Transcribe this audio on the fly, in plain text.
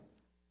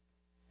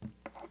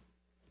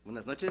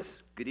Buenas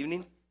noches. Good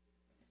evening.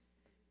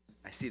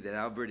 I see that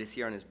Albert is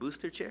here on his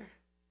booster chair.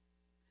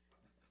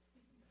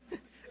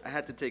 I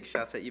had to take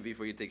shots at you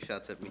before you take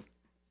shots at me.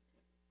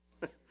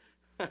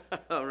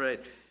 All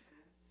right,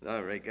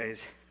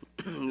 guys.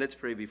 Let's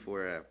pray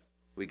before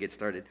we get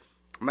started.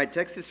 My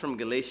text is from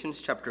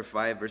Galatians chapter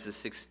 5, verses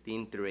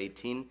 16 through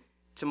 18.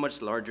 It's a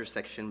much larger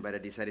section, but I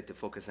decided to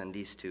focus on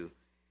these two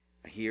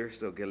here.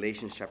 So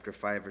Galatians chapter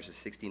 5, verses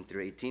 16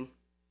 through 18.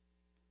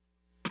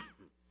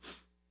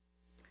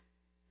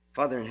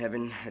 Father in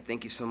heaven, I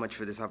thank you so much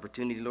for this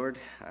opportunity, Lord.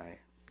 I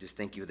just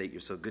thank you that you're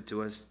so good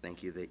to us.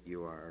 Thank you that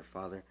you are our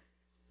Father.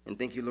 And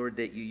thank you, Lord,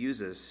 that you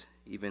use us,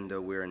 even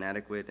though we're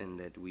inadequate and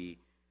that we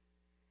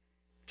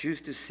choose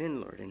to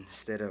sin, Lord,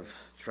 instead of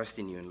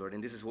trusting you. And Lord,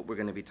 and this is what we're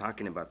going to be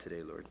talking about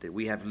today, Lord, that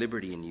we have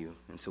liberty in you,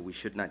 and so we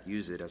should not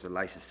use it as a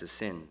license to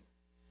sin.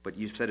 But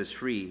you've set us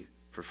free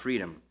for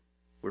freedom.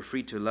 We're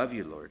free to love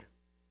you, Lord.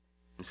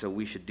 And so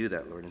we should do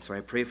that, Lord. And so I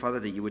pray, Father,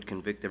 that you would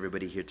convict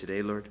everybody here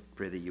today, Lord. I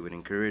pray that you would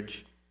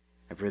encourage.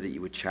 I pray that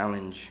you would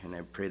challenge, and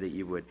I pray that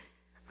you would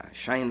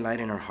shine light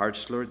in our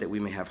hearts, Lord, that we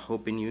may have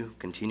hope in you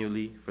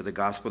continually. For the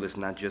gospel is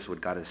not just what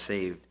God has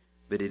saved,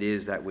 but it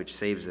is that which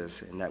saves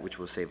us and that which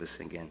will save us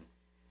again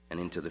and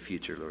into the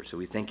future, Lord. So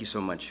we thank you so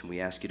much, and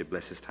we ask you to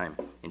bless this time.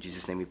 In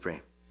Jesus' name we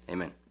pray.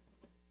 Amen.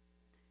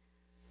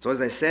 So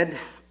as I said,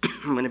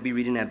 I'm going to be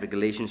reading out of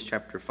Galatians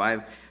chapter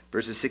 5,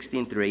 verses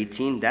 16 through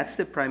 18. That's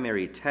the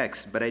primary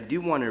text, but I do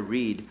want to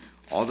read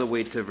all the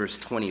way to verse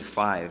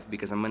 25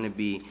 because I'm going to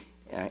be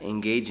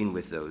engaging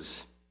with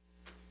those.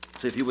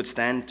 So if you would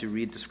stand to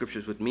read the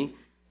scriptures with me,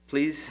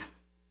 please.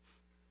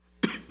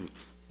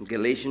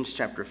 Galatians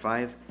chapter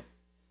 5,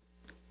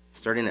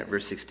 starting at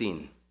verse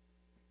 16.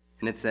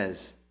 And it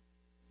says,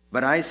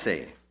 "But I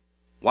say,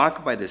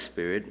 walk by the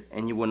Spirit,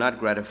 and you will not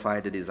gratify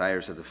the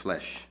desires of the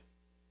flesh.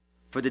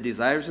 For the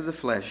desires of the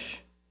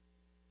flesh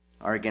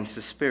are against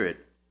the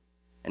Spirit,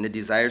 and the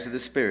desires of the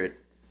Spirit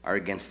are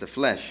against the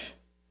flesh.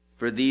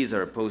 For these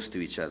are opposed to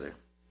each other,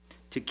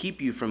 to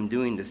keep you from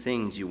doing the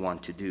things you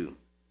want to do.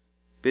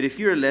 But if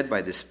you are led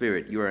by the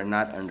Spirit, you are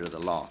not under the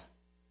law.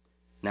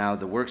 Now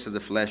the works of the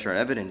flesh are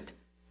evident: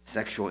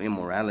 sexual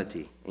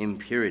immorality,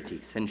 impurity,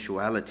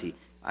 sensuality,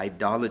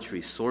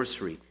 idolatry,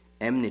 sorcery,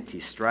 enmity,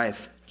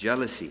 strife,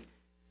 jealousy,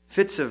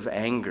 fits of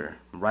anger,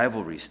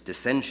 rivalries,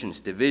 dissensions,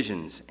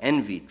 divisions,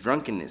 envy,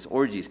 drunkenness,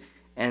 orgies,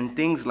 and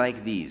things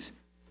like these.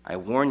 I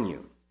warn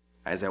you,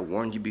 as I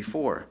warned you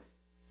before,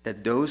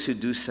 that those who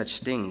do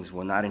such things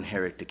will not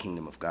inherit the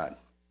kingdom of God.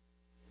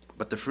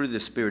 But the fruit of the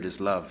Spirit is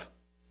love,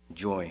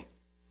 joy,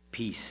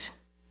 peace,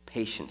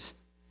 patience,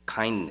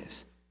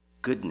 kindness,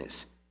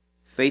 goodness,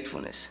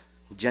 faithfulness,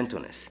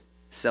 gentleness,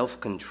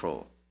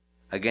 self-control.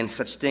 Against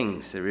such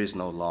things there is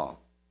no law.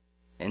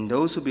 And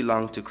those who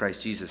belong to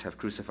Christ Jesus have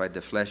crucified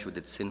the flesh with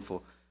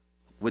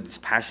its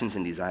passions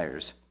and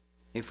desires.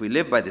 If we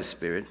live by the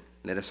Spirit,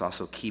 let us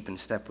also keep in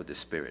step with the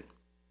Spirit.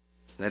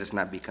 Let us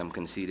not become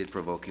conceited,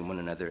 provoking one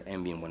another,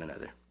 envying one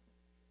another."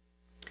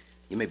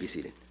 You may be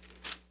seated.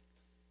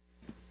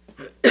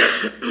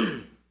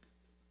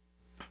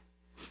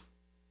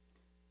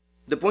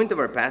 The point of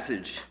our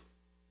passage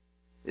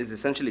is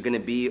essentially going to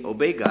be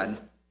obey God,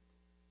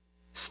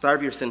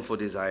 starve your sinful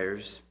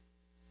desires,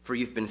 for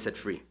you've been set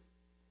free.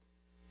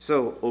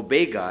 So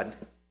obey God,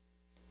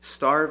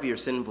 starve your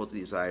sinful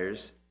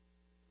desires,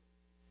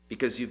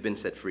 because you've been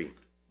set free.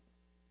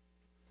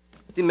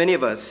 See, many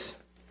of us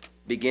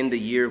begin the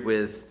year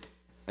with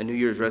a New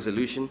Year's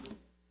resolution.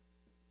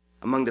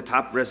 Among the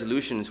top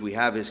resolutions we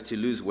have is to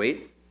lose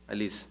weight, at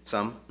least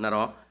some, not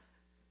all.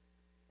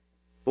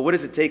 But what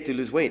does it take to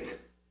lose weight?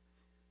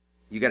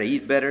 You got to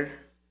eat better.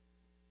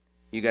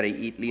 You got to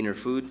eat leaner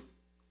food.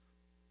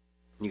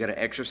 You got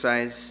to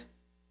exercise.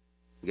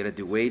 You got to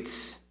do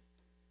weights.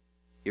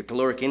 Your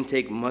caloric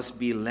intake must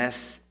be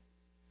less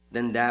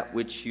than that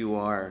which you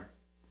are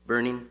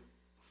burning,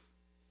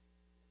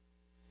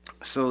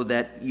 so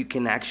that you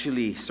can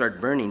actually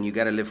start burning. You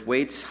got to lift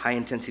weights,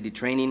 high-intensity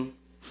training.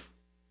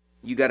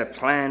 You got to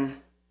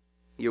plan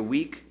your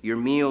week, your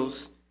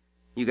meals.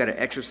 You got to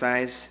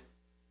exercise.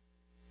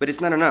 But it's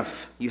not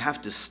enough. You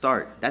have to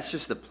start. That's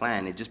just the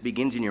plan. It just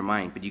begins in your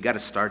mind, but you got to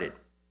start it.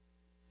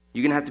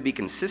 You're going to have to be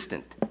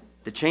consistent.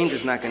 The change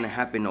is not going to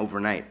happen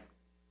overnight.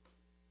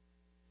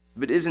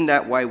 But isn't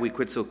that why we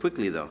quit so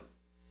quickly, though?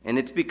 And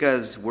it's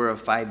because we're a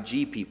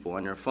 5G people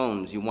on our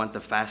phones. You want the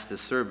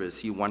fastest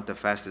service. You want the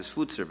fastest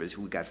food service.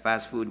 We got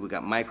fast food. We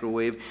got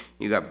microwave.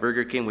 You got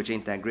Burger King, which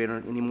ain't that great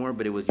anymore,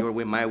 but it was your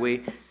way, my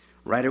way,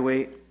 right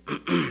away.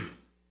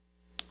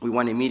 We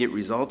want immediate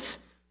results.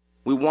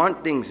 We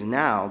want things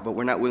now, but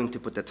we're not willing to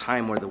put the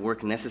time or the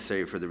work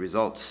necessary for the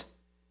results.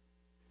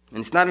 And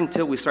it's not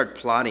until we start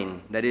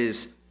plotting, that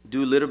is,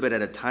 do a little bit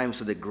at a time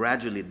so that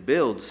gradually it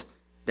builds,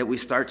 that we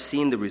start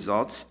seeing the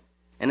results.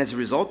 And as a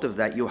result of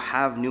that, you'll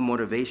have new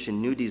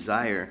motivation, new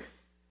desire,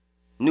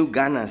 new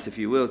ganas, if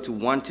you will, to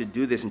want to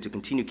do this and to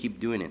continue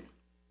keep doing it.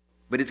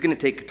 But it's going to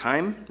take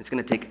time, it's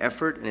going to take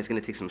effort, and it's going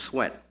to take some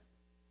sweat.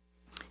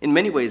 In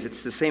many ways,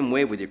 it's the same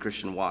way with your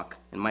Christian walk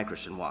and my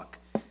Christian walk.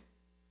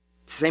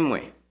 It's the same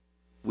way.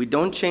 We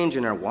don't change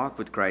in our walk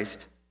with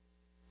Christ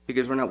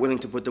because we're not willing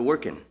to put the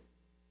work in.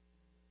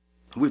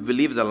 We've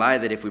believed the lie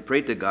that if we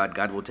pray to God,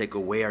 God will take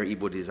away our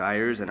evil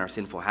desires and our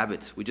sinful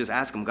habits. We just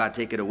ask him, God,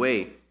 take it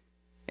away.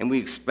 And we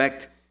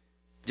expect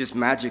just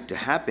magic to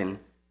happen.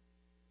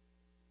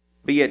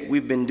 But yet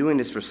we've been doing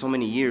this for so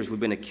many years. We've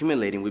been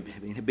accumulating, we've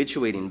been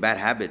habituating bad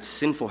habits,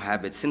 sinful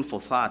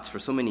thoughts for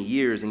so many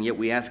years. And yet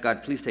we ask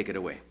God, please take it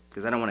away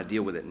because I don't want to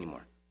deal with it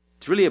anymore.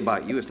 It's really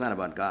about you. It's not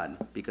about God,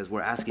 because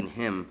we're asking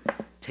him,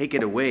 take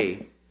it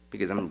away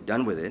because I'm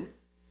done with it.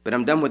 But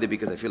I'm done with it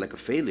because I feel like a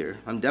failure.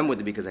 I'm done with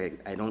it because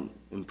I don't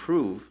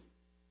improve.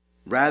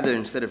 Rather,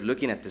 instead of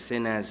looking at the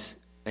sin as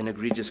an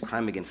egregious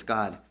crime against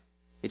God,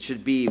 it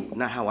should be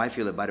not how I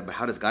feel about it, but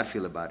how does God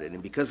feel about it?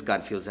 And because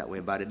God feels that way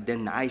about it,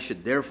 then I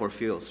should therefore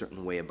feel a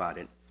certain way about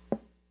it.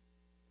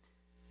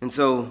 And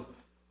so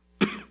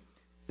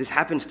this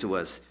happens to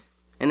us.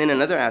 And then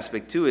another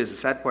aspect too is, the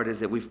sad part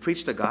is that we've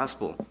preached the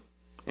gospel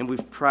and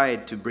we've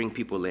tried to bring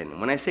people in.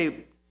 When I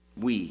say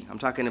we, I'm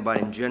talking about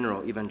in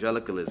general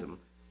evangelicalism,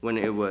 when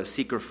it was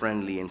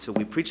seeker-friendly. And so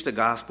we preached the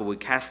gospel, we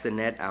cast the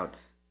net out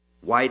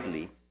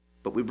widely,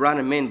 but we brought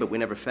them in, but we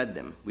never fed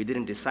them. We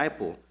didn't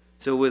disciple.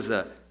 So it was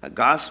a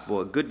gospel,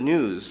 a good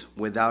news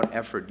without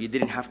effort. You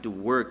didn't have to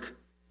work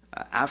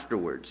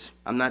afterwards.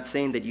 I'm not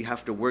saying that you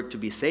have to work to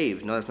be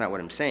saved. No, that's not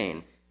what I'm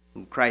saying.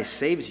 When Christ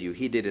saves you,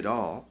 he did it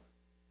all.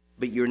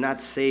 But you're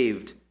not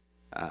saved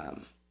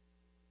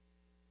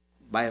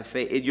by a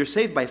faith. You're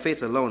saved by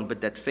faith alone, but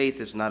that faith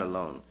is not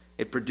alone.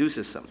 It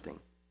produces something.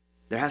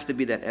 There has to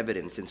be that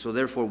evidence, and so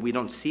therefore we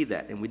don't see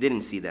that, and we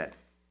didn't see that.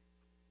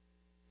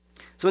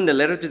 So in the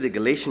letter to the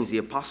Galatians, the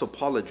Apostle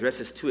Paul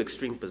addresses two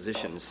extreme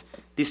positions.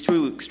 These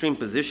two extreme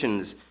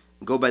positions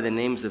go by the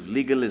names of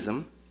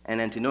legalism and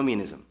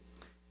antinomianism.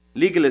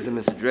 Legalism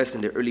is addressed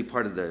in the early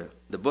part of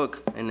the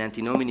book, and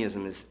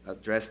antinomianism is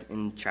addressed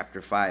in chapter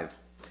 5.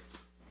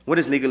 What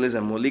is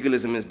legalism? Well,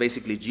 legalism is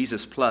basically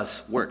Jesus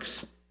plus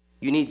works.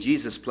 You need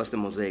Jesus plus the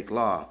Mosaic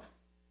law.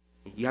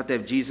 You have to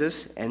have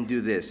Jesus and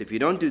do this. If you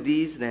don't do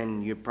these,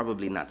 then you're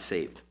probably not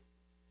saved.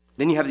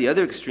 Then you have the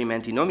other extreme,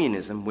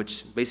 antinomianism,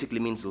 which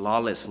basically means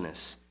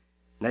lawlessness.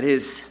 That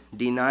is,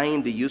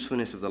 denying the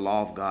usefulness of the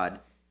law of God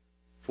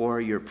for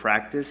your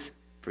practice,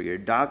 for your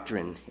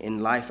doctrine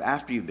in life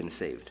after you've been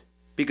saved.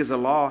 Because the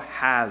law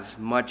has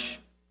much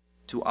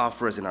to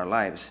offer us in our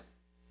lives.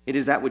 It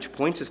is that which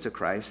points us to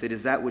Christ. It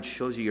is that which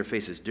shows you your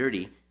face is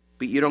dirty,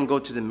 but you don't go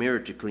to the mirror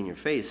to clean your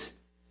face.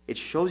 It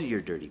shows you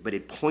you're dirty, but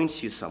it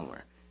points you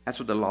somewhere. That's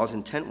what the law's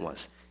intent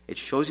was. It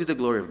shows you the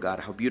glory of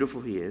God, how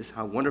beautiful he is,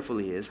 how wonderful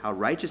he is, how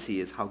righteous he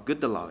is, how good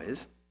the law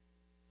is.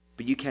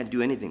 But you can't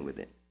do anything with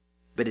it.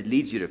 But it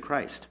leads you to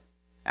Christ.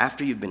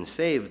 After you've been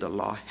saved, the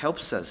law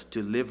helps us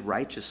to live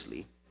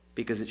righteously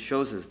because it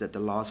shows us that the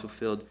law is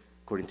fulfilled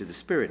according to the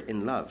Spirit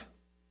in love.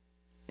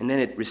 And then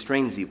it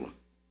restrains evil.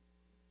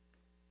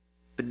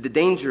 But the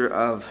danger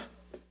of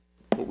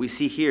what we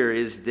see here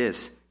is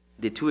this,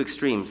 the two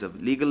extremes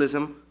of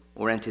legalism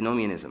or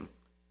antinomianism.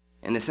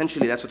 And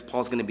essentially, that's what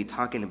Paul's going to be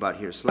talking about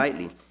here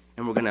slightly,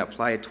 and we're going to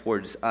apply it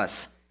towards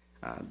us.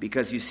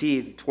 Because you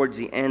see, towards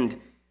the end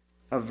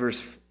of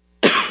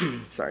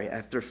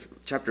after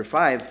chapter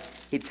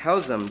 5, he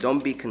tells them,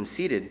 don't be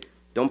conceited,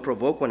 don't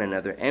provoke one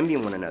another, envy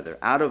one another.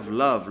 Out of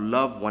love,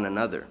 love one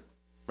another.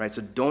 Right?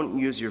 So don't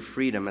use your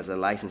freedom as a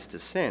license to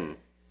sin.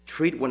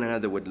 Treat one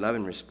another with love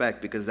and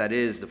respect, because that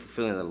is the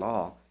fulfilling of the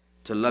law,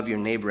 to love your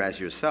neighbor as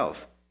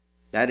yourself.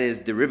 That is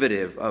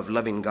derivative of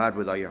loving God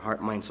with all your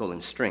heart, mind, soul,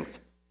 and strength.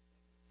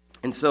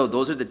 And so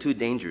those are the two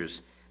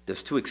dangers,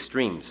 those two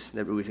extremes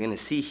that we're going to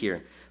see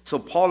here. So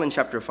Paul in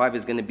chapter 5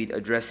 is going to be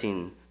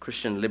addressing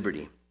Christian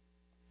liberty.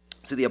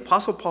 So the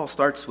Apostle Paul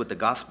starts with the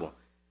gospel.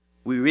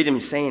 We read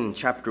him saying in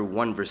chapter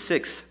 1, verse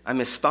 6,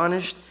 I'm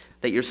astonished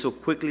that you're so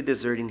quickly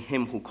deserting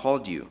him who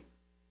called you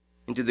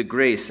into the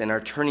grace and are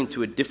turning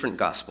to a different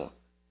gospel.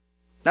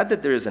 Not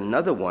that there is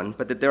another one,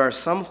 but that there are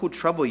some who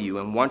trouble you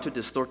and want to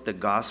distort the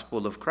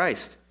gospel of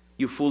Christ.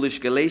 You foolish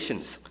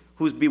Galatians,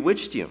 who's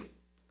bewitched you?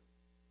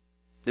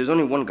 There's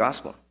only one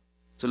gospel.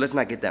 So let's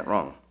not get that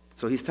wrong.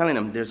 So he's telling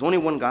them there's only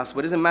one gospel.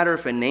 It doesn't matter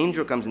if an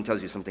angel comes and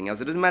tells you something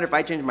else. It doesn't matter if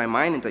I change my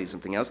mind and tell you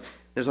something else.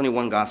 There's only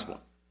one gospel.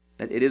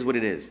 That it is what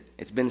it is.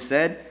 It's been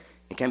said.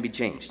 It can't be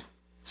changed.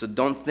 So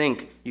don't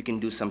think you can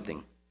do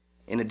something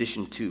in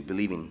addition to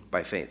believing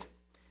by faith.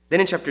 Then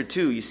in chapter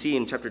 2, you see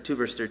in chapter 2,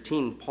 verse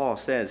 13, Paul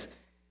says,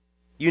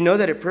 you know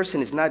that a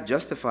person is not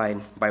justified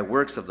by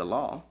works of the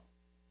law,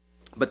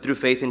 but through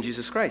faith in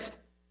Jesus Christ.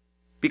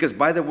 Because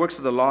by the works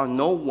of the law,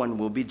 no one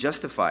will be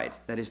justified,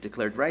 that is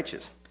declared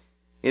righteous.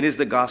 It is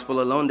the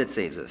gospel alone that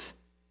saves us.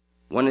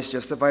 One is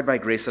justified by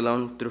grace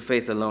alone, through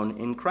faith alone,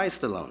 in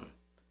Christ alone.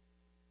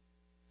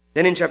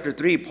 Then in chapter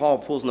 3, Paul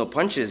pulls no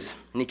punches,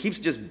 and he keeps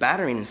just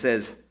battering and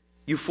says,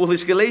 you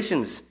foolish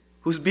Galatians,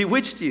 who's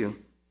bewitched you?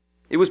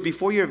 It was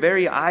before your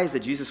very eyes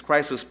that Jesus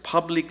Christ was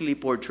publicly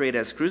portrayed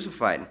as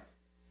crucified.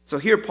 So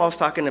here Paul's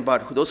talking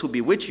about those who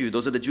bewitch you.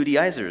 Those are the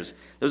Judaizers.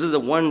 Those are the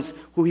ones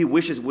who he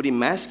wishes would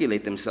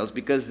emasculate themselves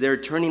because they're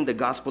turning the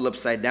gospel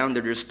upside down.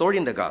 They're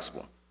distorting the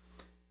gospel.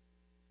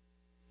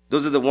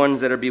 Those are the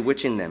ones that are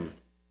bewitching them.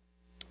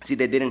 See,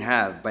 the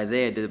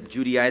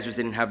Judaizers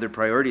didn't have their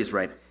priorities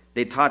right.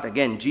 They taught,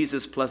 again,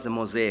 Jesus plus the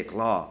Mosaic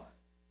law.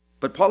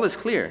 But Paul is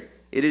clear.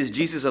 It is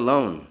Jesus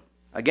alone.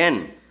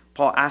 Again,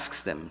 Paul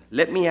asks them,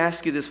 let me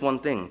ask you this one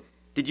thing.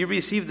 Did you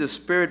receive the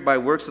Spirit by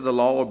works of the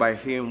law or by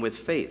hearing with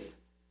faith?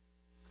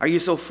 Are you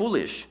so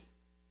foolish?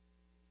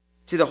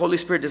 See, the Holy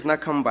Spirit does not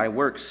come by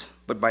works,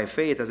 but by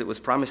faith, as it was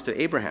promised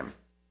to Abraham.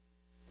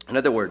 In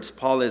other words,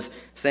 Paul is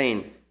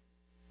saying,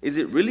 is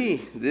it really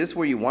this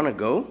where you want to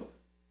go?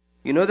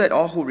 You know that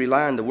all who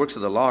rely on the works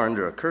of the law are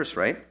under a curse,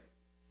 right?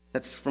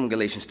 That's from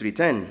Galatians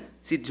 3:10.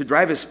 See, to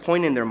drive his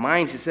point in their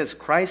minds, he says,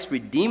 Christ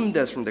redeemed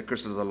us from the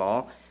curse of the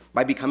law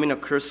by becoming a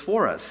curse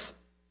for us.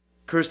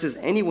 Cursed is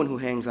anyone who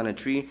hangs on a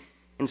tree.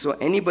 And so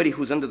anybody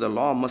who's under the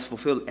law must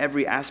fulfill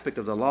every aspect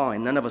of the law,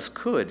 and none of us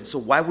could. So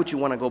why would you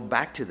want to go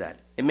back to that?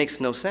 It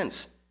makes no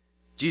sense.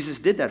 Jesus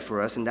did that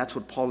for us, and that's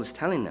what Paul is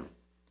telling them.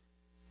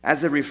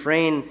 As the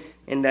refrain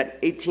in that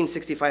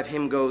 1865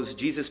 hymn goes,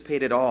 Jesus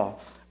paid it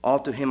all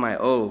to him I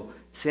owe.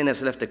 Sin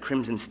has left a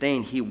crimson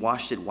stain, he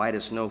washed it white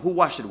as snow. Who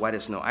washed it white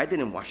as snow? I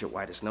didn't wash it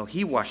white as snow,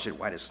 he washed it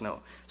white as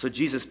snow. So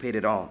Jesus paid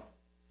it all.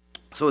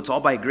 So it's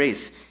all by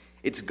grace.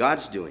 It's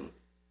God's doing.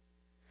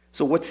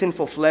 So what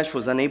sinful flesh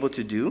was unable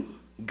to do,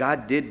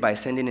 God did by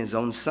sending his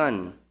own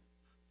Son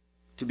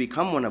to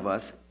become one of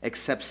us,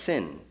 except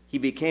sin. He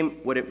became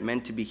what it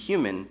meant to be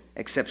human,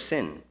 except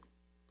sin.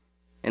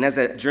 And as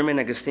that German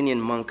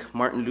Augustinian monk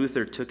Martin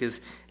Luther took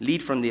his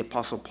lead from the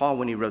Apostle Paul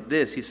when he wrote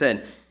this, he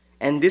said,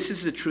 and this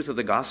is the truth of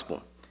the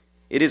gospel.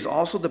 It is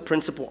also the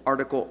principal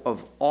article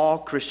of all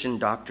Christian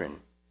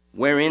doctrine,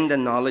 wherein the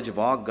knowledge of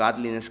all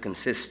godliness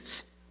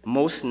consists.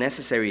 Most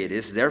necessary it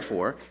is,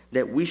 therefore,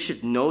 that we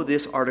should know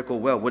this article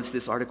well. What's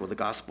this article? The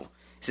gospel.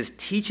 It says,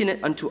 teaching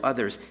it unto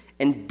others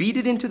and beat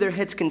it into their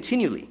heads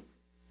continually.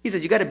 He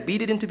says, you got to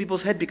beat it into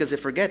people's head because they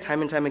forget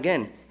time and time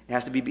again. It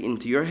has to be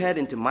into your head,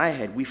 into my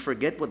head. We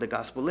forget what the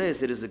gospel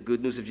is. It is the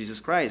good news of Jesus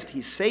Christ.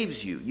 He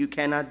saves you. You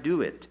cannot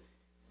do it.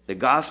 The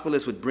gospel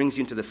is what brings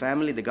you into the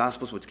family. The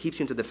gospel is what keeps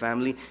you into the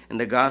family. And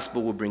the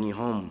gospel will bring you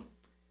home.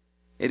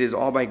 It is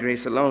all by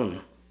grace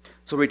alone.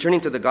 So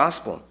returning to the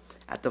gospel,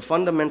 at the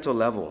fundamental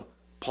level,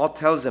 Paul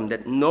tells them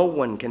that no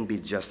one can be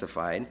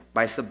justified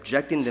by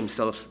subjecting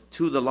themselves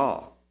to the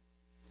law.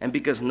 And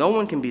because no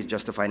one can be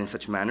justified in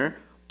such manner,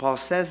 Paul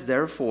says,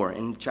 therefore,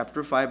 in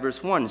chapter 5,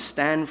 verse 1,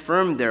 stand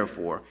firm,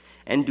 therefore,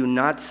 and do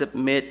not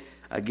submit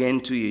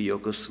again to your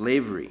yoke of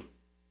slavery.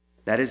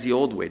 That is the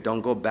old way.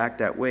 Don't go back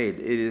that way.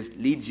 It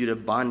leads you to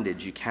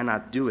bondage. You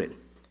cannot do it.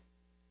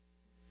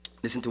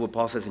 Listen to what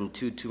Paul says in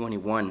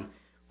 2:21.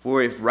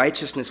 For if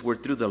righteousness were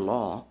through the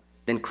law,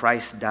 then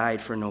Christ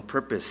died for no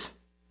purpose.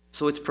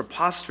 So it's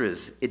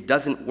preposterous. It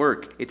doesn't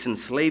work. It's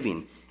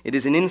enslaving. It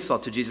is an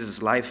insult to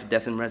Jesus' life,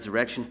 death, and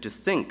resurrection to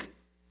think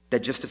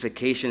that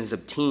justification is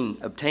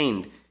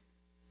obtained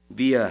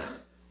via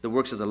the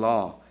works of the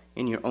law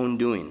in your own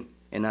doing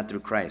and not through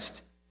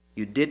Christ.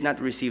 You did not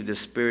receive the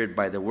Spirit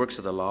by the works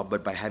of the law,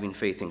 but by having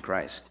faith in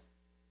Christ.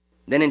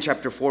 Then in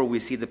chapter 4, we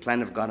see the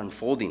plan of God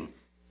unfolding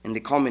and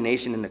the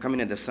culmination in the coming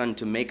of the Son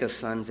to make us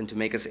sons and to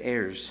make us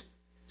heirs.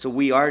 So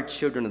we are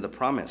children of the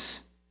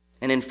promise.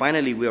 And then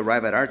finally, we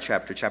arrive at our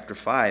chapter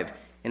 5,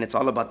 and it's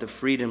all about the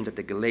freedom that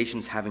the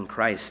Galatians have in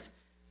Christ.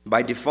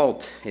 By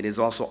default, it is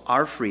also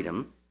our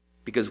freedom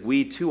because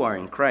we too are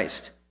in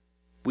Christ.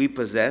 We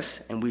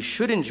possess and we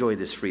should enjoy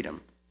this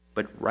freedom,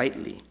 but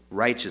rightly,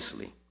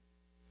 righteously.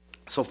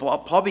 So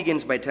Paul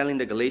begins by telling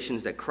the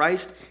Galatians that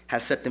Christ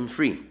has set them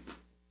free.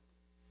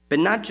 But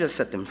not just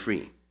set them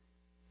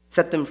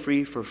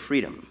free for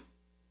freedom.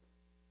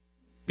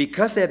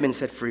 Because they have been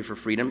set free for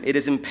freedom, it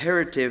is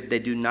imperative they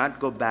do not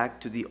go back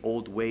to the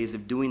old ways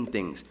of doing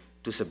things.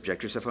 To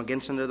subject yourself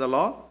against under the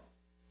law,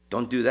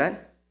 don't do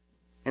that.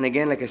 And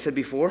again, like I said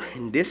before,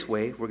 in this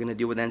way, we're going to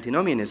deal with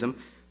antinomianism.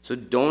 So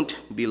don't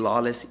be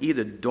lawless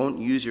either. Don't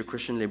use your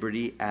Christian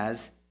liberty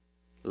as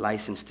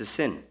license to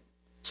sin.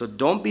 So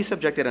don't be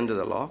subjected under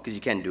the law, because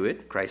you can't do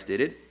it. Christ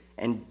did it.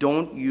 And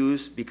don't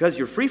use, because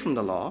you're free from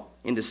the law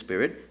in the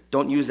Spirit,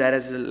 don't use that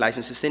as a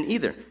license to sin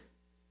either.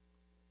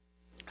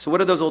 So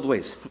what are those old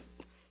ways?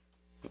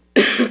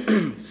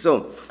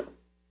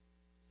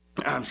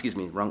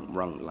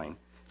 Wrong line.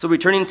 So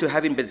returning to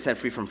having been set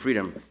free from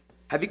freedom,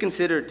 have you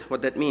considered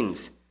what that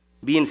means?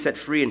 Being set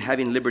free and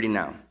having liberty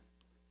now.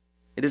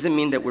 It doesn't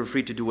mean that we're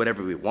free to do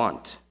whatever we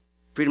want.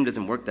 Freedom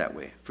doesn't work that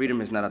way.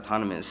 Freedom is not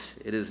autonomous.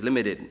 It is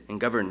limited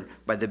and governed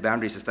by the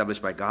boundaries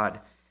established by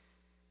God.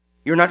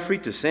 You're not free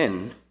to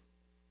sin.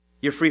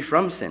 You're free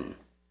from sin.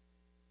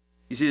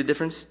 You see the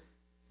difference?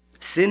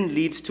 Sin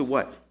leads to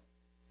what?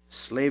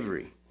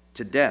 Slavery,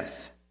 to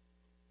death.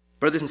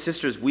 Brothers and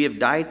sisters, we have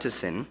died to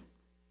sin.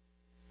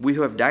 We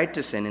who have died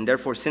to sin, and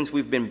therefore since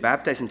we've been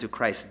baptized into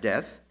Christ's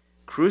death,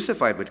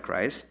 crucified with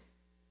Christ,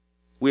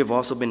 we have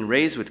also been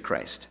raised with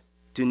Christ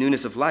to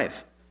newness of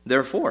life.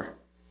 Therefore,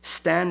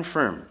 stand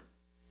firm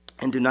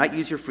and do not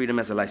use your freedom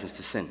as a license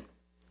to sin.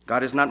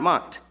 God is not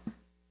mocked.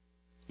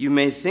 You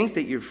may think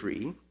that you're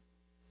free,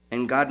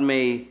 and God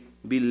may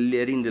be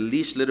letting the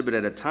leash a little bit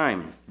at a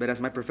time. But as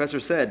my professor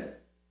said,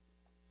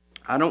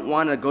 I don't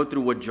want to go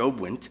through what Job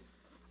went.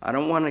 I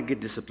don't want to get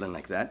disciplined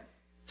like that.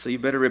 So you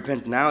better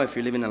repent now if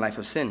you're living a life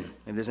of sin.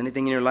 If there's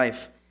anything in your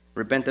life,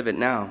 repent of it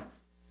now,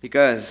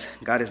 because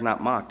God is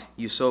not mocked.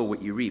 You sow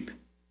what you reap.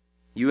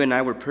 You and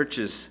I were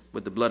purchased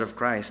with the blood of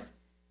Christ.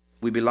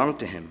 We belong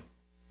to him.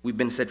 We've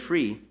been set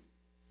free.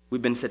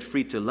 We've been set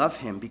free to love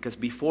him, because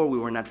before we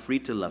were not free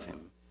to love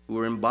him. We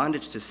were in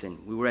bondage to sin.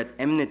 We were at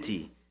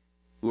enmity.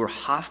 We were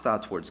hostile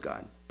towards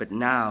God. But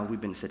now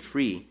we've been set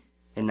free,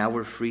 and now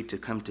we're free to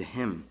come to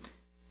him.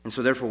 And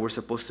so therefore we're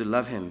supposed to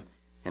love him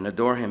and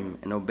adore him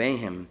and obey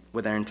him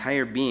with our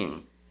entire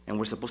being. And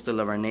we're supposed to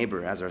love our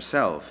neighbor as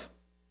ourselves.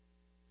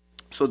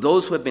 So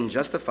those who have been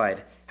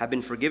justified have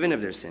been forgiven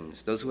of their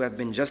sins. Those who have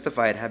been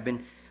justified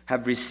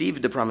have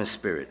received the promised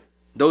Spirit.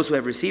 Those who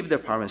have received the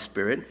promised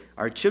Spirit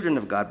are children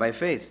of God by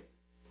faith.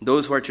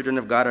 Those who are children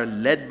of God are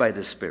led by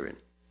the Spirit.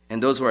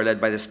 And those who are led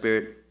by the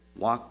Spirit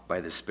walk by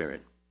the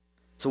Spirit.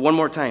 So one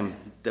more time,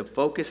 the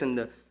focus and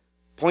the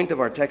point of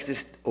our text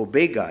is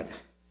obey God.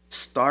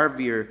 Starve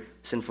your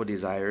sinful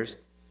desires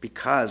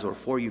because or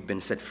for you've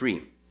been set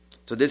free.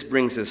 So this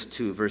brings us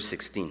to verse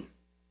 16.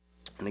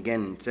 And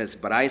again, it says,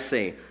 but I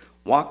say,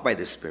 walk by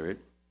the Spirit,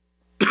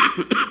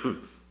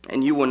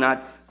 and you will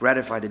not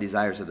gratify the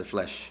desires of the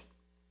flesh.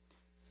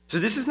 So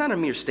this is not a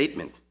mere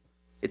statement.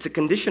 It's a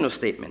conditional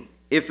statement.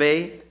 If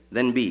A,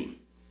 then B.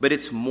 But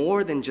it's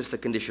more than just a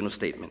conditional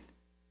statement.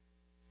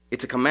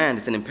 It's a command.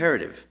 It's an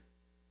imperative.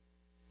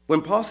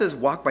 When Paul says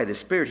walk by the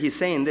Spirit, he's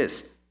saying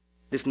this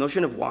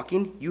notion of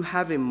walking, you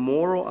have a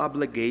moral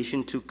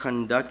obligation to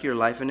conduct your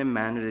life in a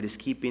manner that is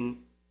keeping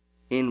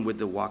in with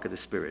the walk of the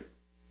Spirit.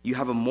 You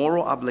have a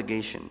moral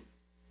obligation.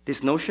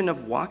 This notion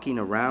of walking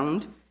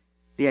around,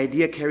 the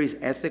idea carries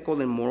ethical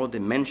and moral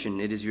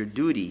dimension. It is your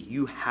duty.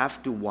 You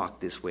have to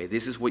walk this way.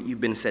 This is what you've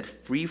been set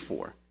free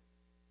for.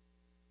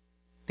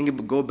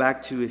 Go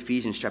back to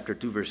Ephesians chapter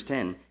 2, verse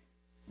 10.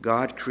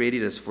 God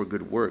created us for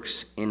good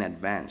works in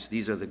advance.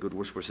 These are the good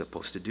works we're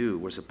supposed to do.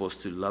 We're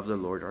supposed to love the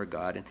Lord our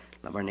God and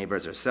love our neighbor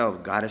as ourselves.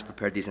 God has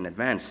prepared these in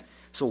advance.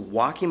 So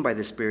walking by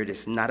the Spirit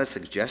is not a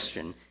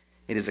suggestion.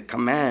 It is a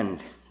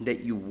command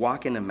that you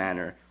walk in a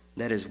manner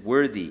that is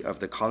worthy of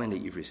the calling that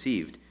you've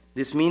received.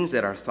 This means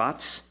that our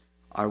thoughts,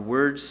 our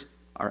words,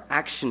 our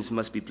actions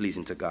must be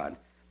pleasing to God.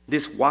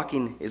 This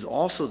walking is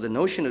also, the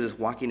notion of this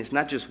walking is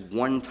not just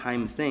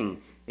one-time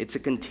thing. It's a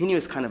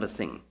continuous kind of a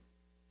thing.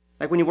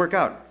 Like when you work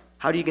out,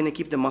 how are you going to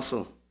keep the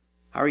muscle?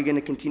 How are you going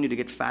to continue to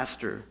get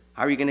faster?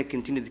 How are you going to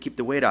continue to keep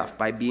the weight off?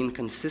 By being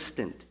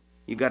consistent.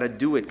 You got to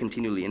do it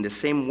continually. In the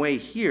same way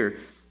here,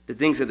 the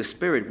things of the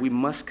Spirit, we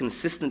must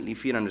consistently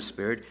feed on the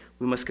Spirit.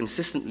 We must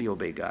consistently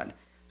obey God.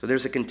 So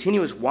there's a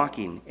continuous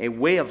walking, a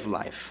way of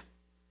life.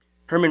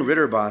 Herman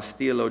Ritterboss,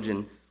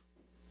 theologian,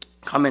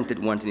 commented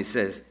once, and he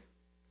says,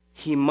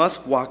 he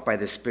must walk by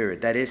the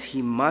Spirit. That is,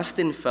 he must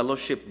in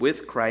fellowship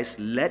with Christ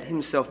let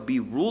himself be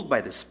ruled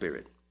by the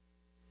Spirit.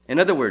 In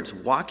other words,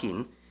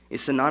 walking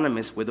is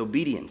synonymous with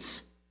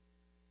obedience.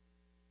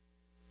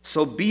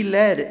 So be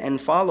led and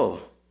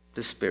follow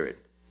the Spirit,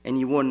 and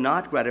you will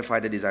not gratify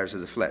the desires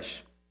of the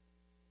flesh.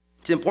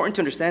 It's important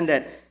to understand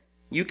that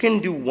you can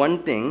do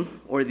one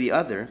thing or the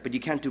other, but you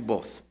can't do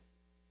both.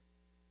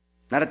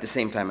 Not at the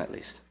same time, at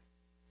least.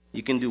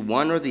 You can do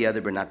one or the other,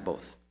 but not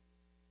both.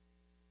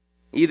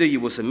 Either you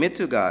will submit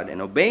to God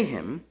and obey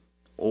him,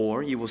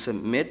 or you will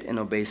submit and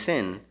obey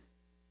sin,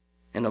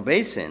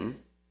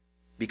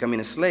 becoming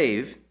a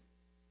slave,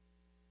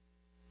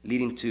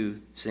 leading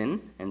to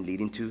sin and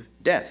leading to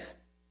death,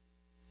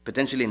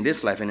 potentially in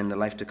this life and in the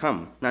life to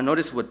come. Now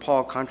notice what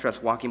Paul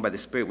contrasts walking by the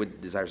Spirit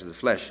with desires of the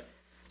flesh.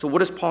 So what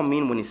does Paul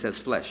mean when he says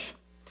flesh?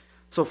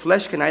 So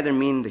flesh can either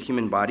mean the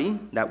human body,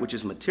 that which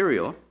is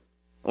material,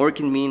 or it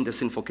can mean the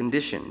sinful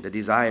condition, the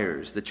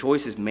desires, the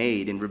choices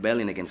made in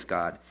rebellion against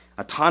God,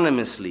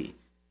 autonomously,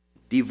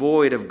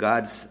 devoid of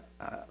God's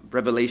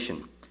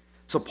revelation.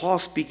 So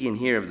Paul's speaking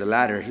here of the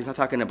latter. He's not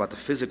talking about the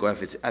physical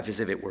as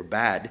if it were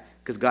bad,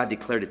 because God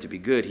declared it to be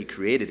good. He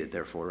created it,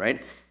 therefore,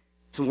 right?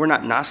 So we're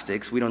not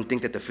Gnostics. We don't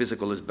think that the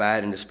physical is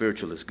bad and the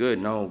spiritual is good.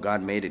 No,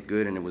 God made it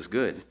good and it was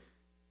good.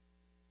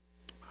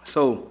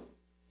 So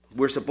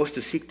we're supposed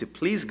to seek to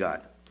please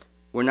God.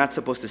 We're not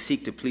supposed to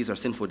seek to please our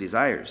sinful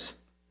desires.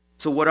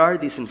 So what are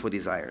these sinful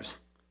desires?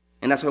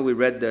 And that's why we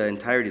read the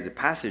entirety of the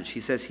passage.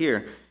 He says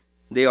here,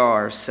 they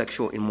are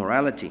sexual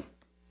immorality,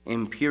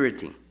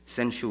 impurity,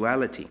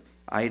 sensuality,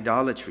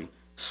 idolatry,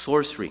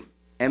 sorcery,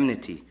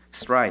 enmity,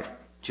 strife,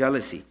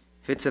 jealousy,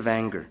 fits of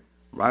anger,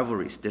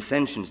 rivalries,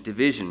 dissensions,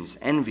 divisions,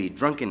 envy,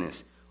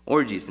 drunkenness,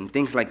 orgies, and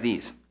things like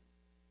these.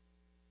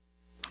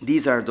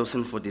 These are those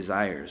sinful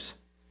desires.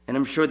 And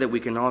I'm sure that we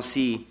can all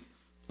see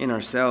in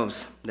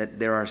ourselves that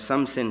there are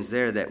some sins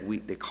there that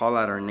they call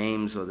out our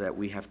names or that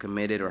we have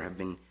committed or have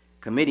been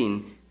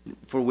committing,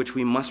 for which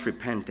we must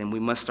repent and we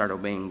must start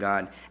obeying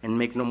God and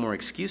make no more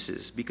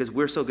excuses, because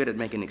we're so good at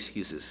making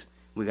excuses.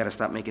 We got to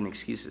stop making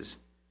excuses.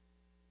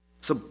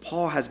 So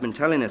Paul has been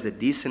telling us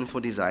that these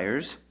sinful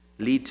desires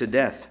lead to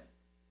death.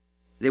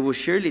 They will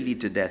surely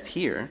lead to death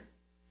here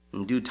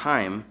in due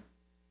time,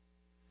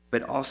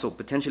 but also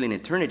potentially in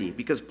eternity,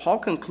 because Paul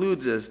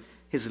concludes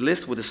his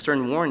list with a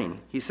stern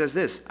warning. He says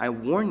this, I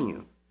warn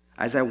you,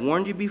 as I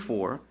warned you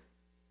before,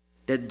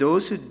 that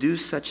those who do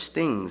such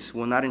things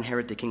will not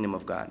inherit the kingdom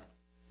of God.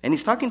 And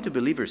he's talking to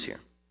believers here.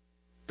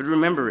 But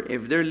remember,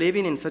 if they're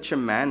living in such a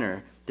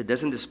manner that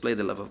doesn't display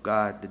the love of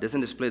God, that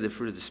doesn't display the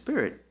fruit of the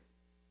Spirit,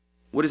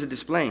 what is it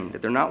displaying?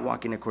 That they're not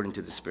walking according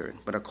to the Spirit,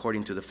 but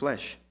according to the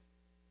flesh.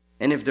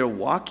 And if they're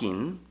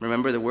walking,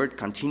 remember the word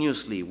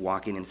continuously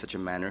walking in such a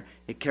manner,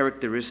 a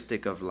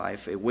characteristic of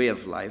life, a way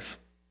of life,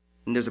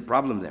 and there's a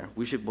problem there.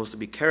 We're supposed to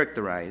be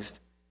characterized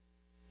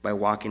by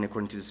walking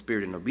according to the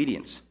Spirit in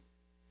obedience.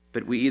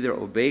 But we either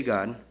obey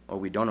God or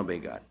we don't obey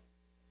God.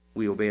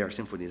 We obey our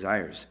sinful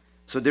desires.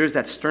 So there's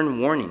that stern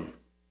warning.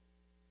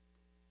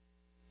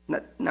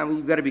 Now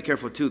you've got to be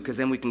careful too, because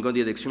then we can go to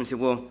the other extreme and say,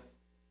 well,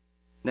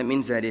 that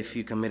means that if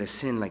you commit a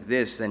sin like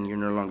this, then you're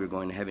no longer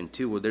going to heaven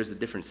too. Well, there's a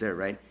difference there,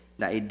 right?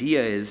 The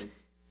idea is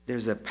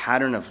there's a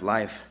pattern of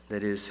life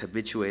that is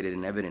habituated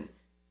and evident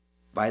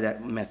by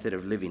that method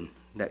of living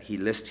that he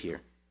lists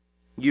here.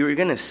 You're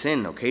going to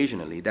sin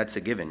occasionally, that's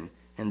a given.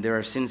 And there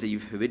are sins that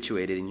you've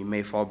habituated and you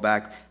may fall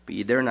back, but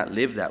you dare not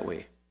live that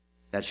way.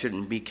 That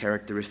shouldn't be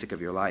characteristic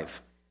of your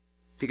life.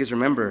 Because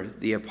remember,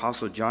 the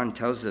Apostle John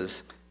tells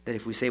us that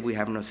if we say we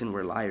have no sin,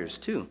 we're liars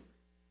too.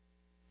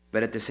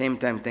 But at the same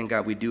time, thank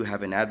God we do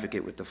have an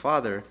advocate with the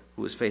Father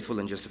who is faithful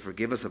and just to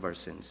forgive us of our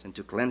sins and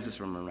to cleanse us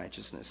from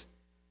unrighteousness.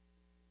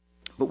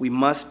 But we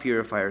must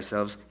purify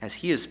ourselves as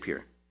he is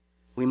pure.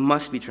 We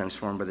must be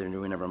transformed by the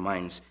renewing of our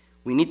minds.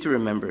 We need to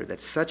remember that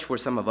such were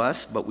some of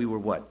us, but we were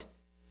what?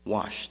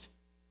 Washed.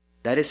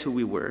 That is who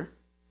we were.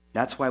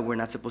 That's why we're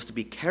not supposed to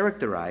be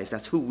characterized.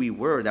 That's who we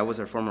were. That was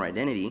our former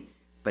identity.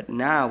 But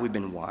now we've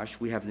been washed.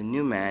 We have the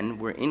new man.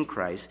 We're in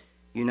Christ,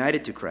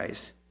 united to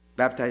Christ,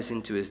 baptized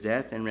into his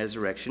death and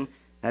resurrection.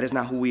 That is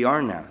not who we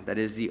are now. That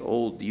is the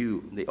old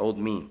you, the old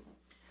me.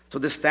 So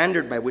the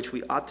standard by which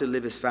we ought to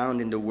live is found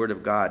in the Word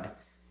of God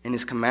and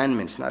his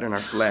commandments, not in our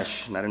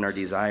flesh, not in our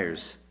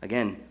desires.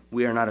 Again,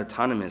 we are not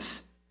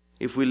autonomous.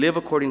 If we live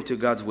according to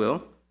God's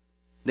will,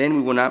 then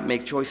we will not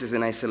make choices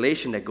in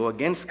isolation that go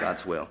against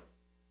God's will.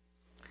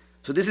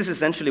 So this is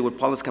essentially what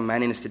Paul is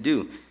commanding us to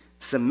do.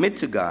 Submit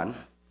to God,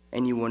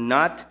 and you will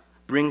not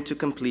bring to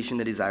completion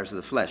the desires of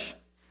the flesh.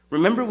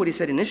 Remember what he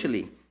said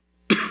initially.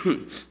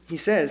 He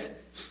says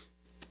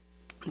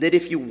that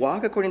if you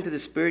walk according to the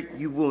Spirit,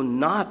 you will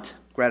not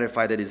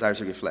gratify the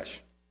desires of your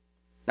flesh.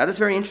 Now that's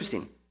very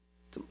interesting.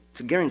 It's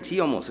a guarantee,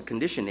 almost a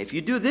condition. If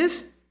you do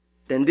this,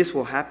 then this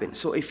will happen.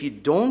 So if you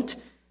don't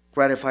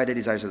gratify the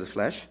desires of the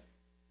flesh,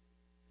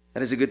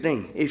 that is a good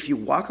thing. If you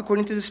walk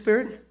according to the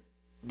Spirit,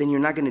 then you're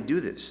not going to do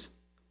this.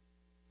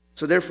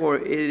 So therefore,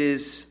 it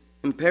is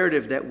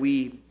imperative that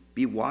we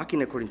be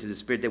walking according to the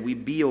Spirit, that we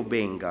be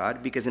obeying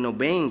God, because in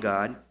obeying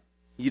God,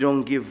 you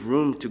don't give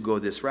room to go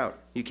this route.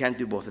 You can't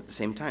do both at the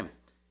same time.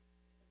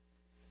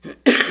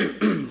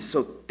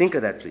 So think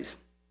of that, please.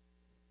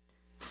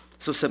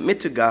 So submit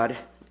to God,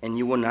 and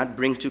you will not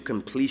bring to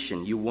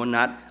completion. You will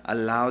not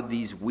allow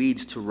these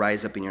weeds to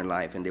rise up in your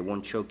life, and they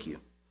won't choke you.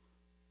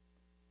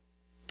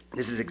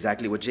 This is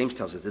exactly what James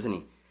tells us, doesn't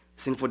he?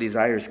 Sinful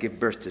desires give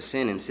birth to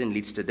sin, and sin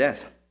leads to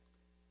death.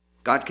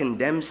 God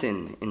condemned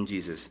sin in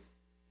Jesus.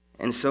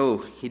 And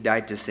so he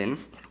died to sin,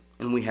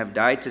 and we have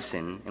died to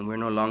sin, and we're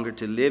no longer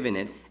to live in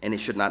it, and it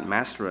should not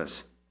master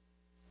us.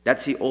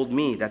 That's the old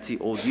me. That's the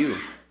old you.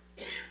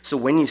 So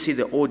when you see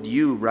the old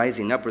you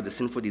rising up or the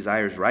sinful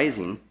desires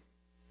rising,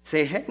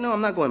 say, heck no,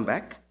 I'm not going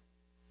back.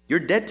 You're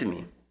dead to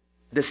me.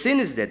 The sin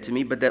is dead to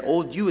me, but that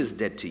old you is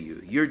dead to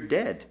you. You're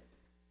dead.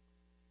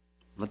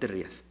 No te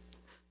rías.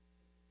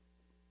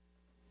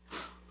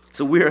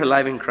 So we are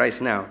alive in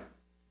Christ now.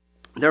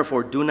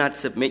 Therefore, do not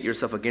submit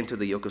yourself again to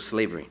the yoke of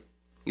slavery.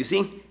 You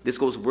see, this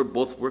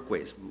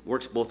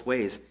works both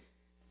ways.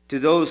 To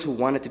those who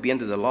wanted to be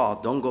under the law,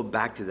 don't go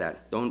back to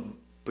that. Don't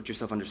put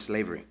yourself under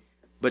slavery.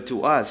 But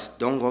to us,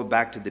 don't go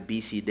back to the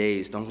BC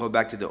days. Don't go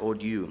back to the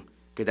old you,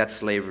 because that's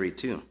slavery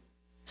too.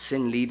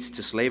 Sin leads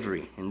to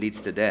slavery and leads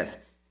to death.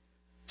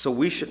 So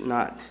we should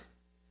not.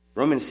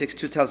 Romans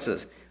 6:2 tells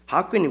us,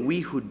 how can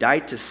we who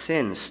died to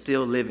sin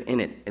still live in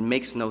it? It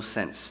makes no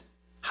sense.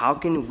 How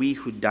can we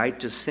who died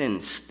to sin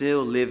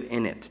still live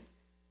in it?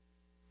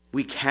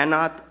 We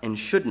cannot and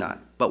should not.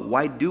 But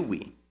why do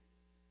we?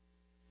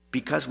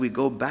 Because we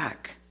go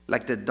back.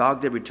 Like the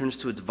dog that returns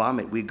to its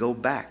vomit, we go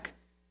back.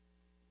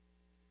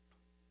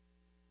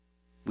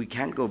 We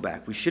can't go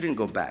back. We shouldn't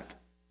go back.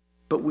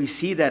 But we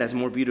see that as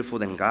more beautiful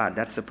than God.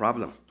 That's the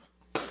problem.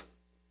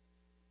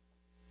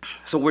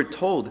 So we're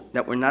told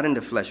that we're not in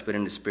the flesh, but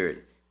in the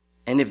Spirit.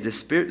 And if the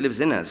Spirit lives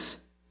in us,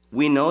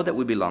 we know that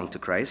we belong to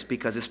Christ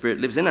because the Spirit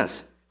lives in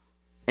us.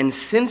 And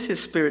since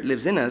his Spirit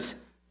lives in us,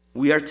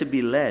 we are to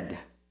be led,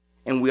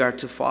 and we are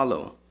to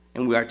follow,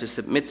 and we are to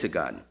submit to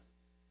God.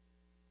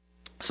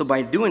 So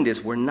by doing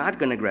this, we're not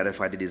going to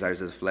gratify the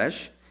desires of the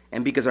flesh,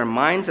 and because our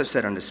minds are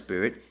set on the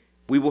Spirit,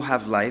 we will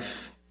have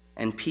life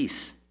and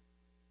peace.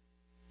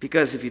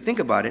 Because if you think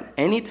about it,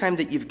 any time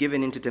that you've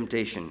given into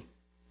temptation,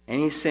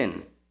 any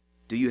sin,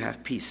 do you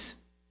have peace?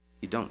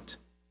 You don't.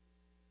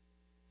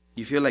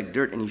 You feel like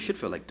dirt, and you should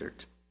feel like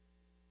dirt.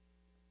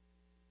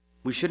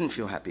 We shouldn't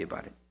feel happy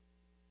about it.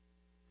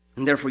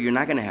 And therefore, you're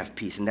not going to have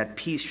peace. And that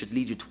peace should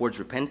lead you towards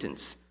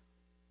repentance,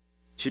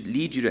 should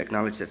lead you to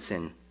acknowledge that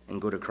sin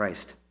and go to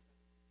Christ.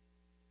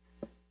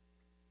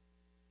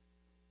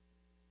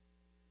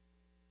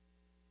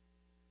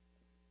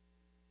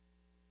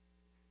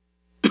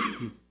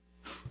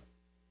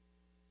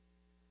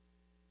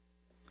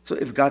 So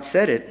if God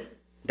said it,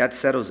 that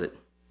settles it.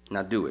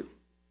 Now do it.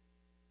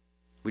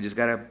 We just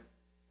got to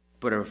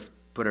put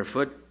our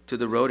foot to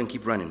the road and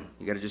keep running.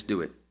 You got to just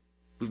do it.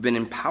 We've been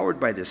empowered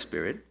by the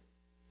Spirit.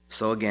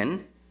 So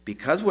again,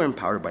 because we're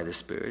empowered by the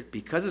Spirit,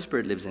 because the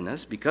Spirit lives in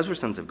us, because we're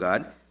sons of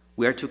God,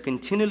 we are to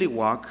continually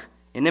walk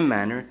in a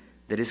manner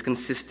that is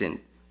consistent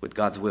with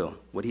God's will,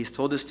 what He's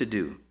told us to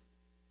do.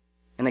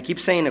 And I keep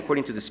saying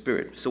according to the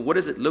Spirit. So what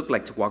does it look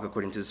like to walk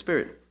according to the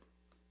Spirit?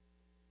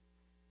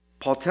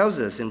 Paul tells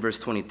us in verse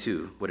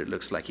 22 what it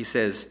looks like. He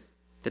says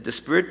that the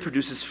Spirit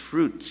produces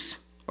fruits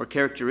or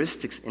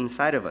characteristics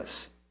inside of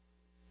us.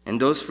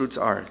 And those fruits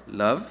are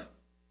love,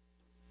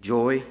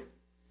 joy,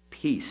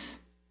 peace,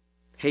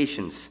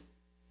 patience,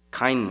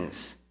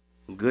 kindness,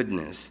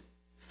 goodness,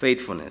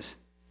 faithfulness,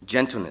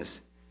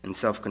 gentleness, and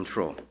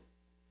self-control.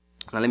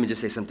 Now let me just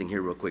say something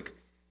here real quick.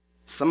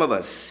 Some of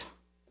us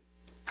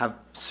have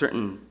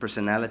certain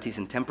personalities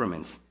and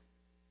temperaments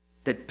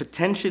that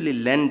potentially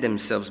lend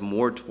themselves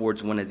more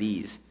towards one of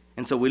these.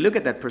 And so we look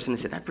at that person and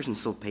say, that person's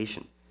so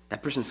patient.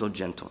 That person's so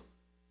gentle.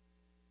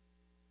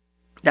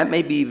 That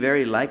may be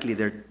very likely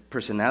their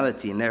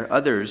personality, and there are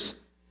others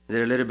that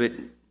are a little bit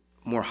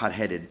more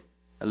hot-headed,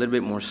 a little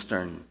bit more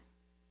stern,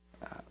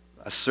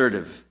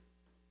 assertive,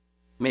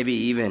 maybe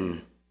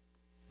even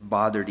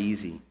bothered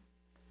easy.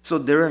 So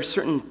there are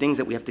certain things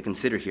that we have to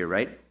consider here,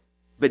 right?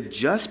 But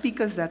just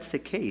because that's the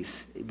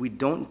case, we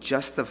don't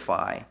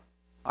justify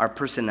our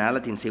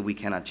personality and say we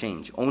cannot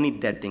change. Only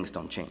dead things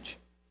don't change.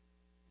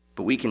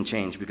 But we can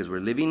change because we're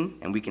living,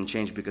 and we can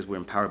change because we're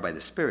empowered by the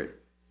Spirit.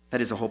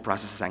 That is the whole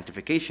process of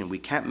sanctification. We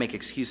can't make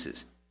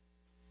excuses.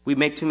 We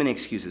make too many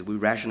excuses. We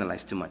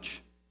rationalize too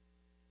much.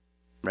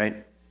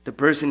 Right? The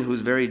person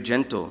who's very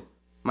gentle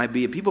might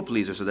be a people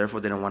pleaser, so therefore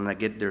they don't want to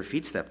get their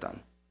feet stepped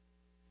on.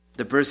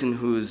 The person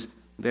who's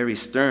very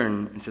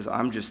stern and says,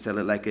 I'm just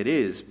telling it like it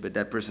is, but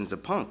that person's a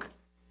punk.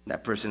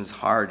 That person's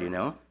hard,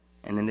 And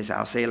then they say,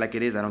 I'll say it like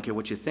it is. I don't care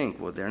what you think.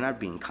 Well, they're not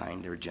being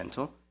kind. They're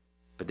gentle,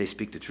 but they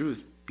speak the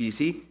truth. But you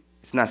see,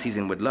 it's not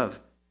seasoned with love.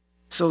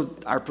 So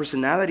our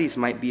personalities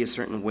might be a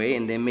certain way,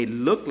 and they may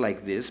look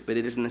like this, but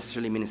it doesn't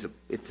necessarily mean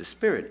it's the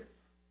Spirit,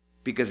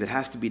 because it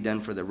has to be done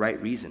for the right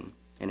reason,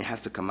 and it has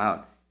to come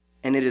out.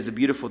 And it is a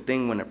beautiful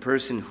thing when a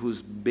person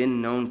who's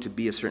been known to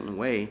be a certain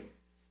way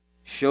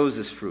shows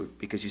this fruit,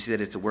 because you see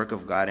that it's a work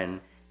of God, and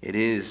it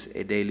is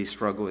a daily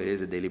struggle. It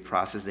is a daily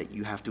process that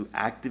you have to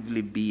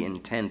actively be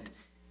intent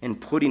in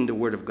putting the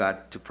Word of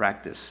God to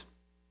practice.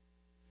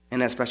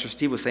 And as Pastor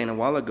Steve was saying a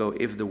while ago,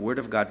 if the Word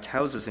of God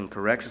tells us and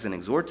corrects us and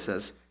exhorts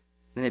us,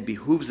 then it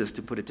behooves us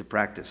to put it to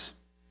practice,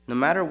 no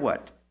matter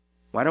what.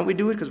 Why don't we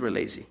do it? Because we're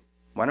lazy.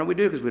 Why don't we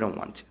do it? Because we don't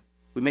want to.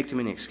 We make too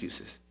many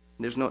excuses.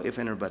 There's no if,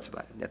 and, or buts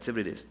about it. That's what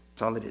it is.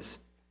 That's all it is.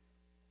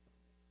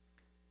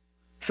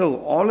 So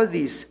all of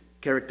these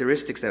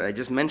characteristics that I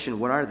just mentioned,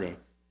 what are they?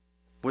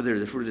 Well, they're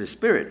the fruit of the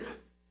Spirit.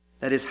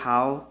 That is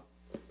how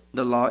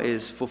the law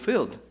is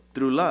fulfilled,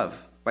 through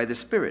love, by the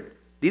Spirit.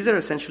 These are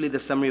essentially the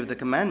summary of the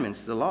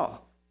commandments, the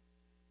law.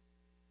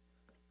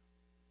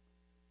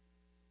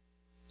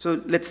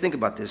 So let's think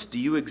about this. Do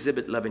you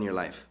exhibit love in your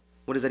life?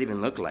 What does that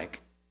even look like?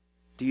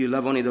 Do you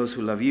love only those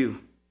who love you?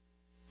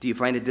 Do you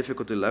find it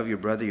difficult to love your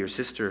brother, your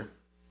sister,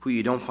 who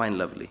you don't find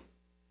lovely?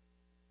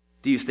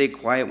 Do you stay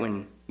quiet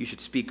when you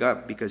should speak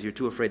up because you're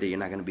too afraid that you're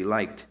not going to be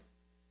liked?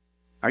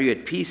 Are you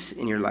at peace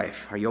in your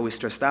life? Are you always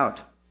stressed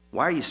out?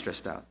 Why are you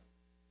stressed out?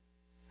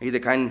 Are you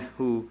the kind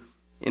who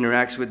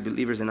interacts with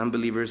believers and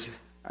unbelievers?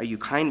 Are you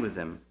kind with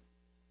them?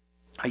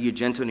 Are you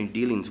gentle in your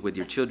dealings with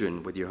your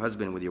children, with your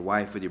husband, with your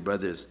wife, with your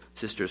brothers,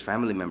 sisters,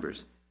 family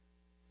members?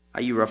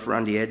 Are you rough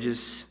around the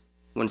edges?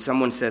 When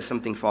someone says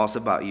something false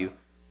about you,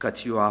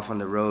 cuts you off on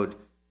the road,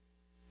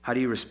 how do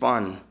you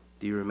respond?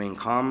 Do you remain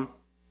calm?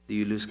 Do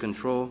you lose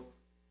control?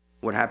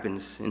 What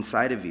happens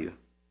inside of you?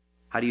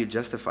 How do you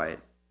justify it?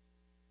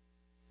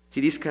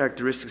 See, these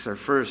characteristics are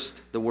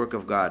first the work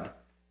of God,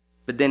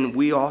 but then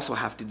we also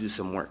have to do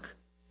some work.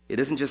 It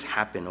doesn't just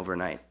happen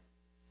overnight.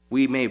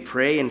 We may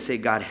pray and say,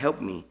 God,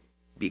 help me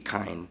be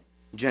kind,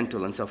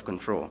 gentle, and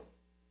self-control.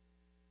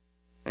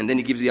 And then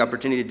He gives you the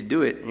opportunity to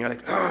do it, and you're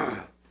like,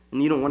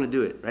 and you don't want to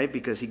do it, right?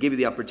 Because He gave you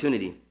the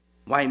opportunity.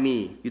 Why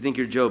me? You think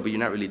you're Job, but you're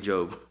not really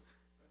Job.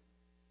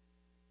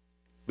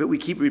 But we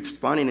keep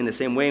responding in the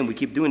same way, and we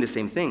keep doing the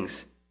same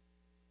things.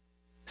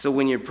 So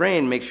when you're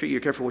praying, make sure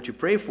you're careful what you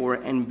pray for,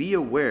 and be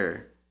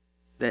aware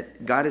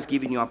that God is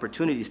giving you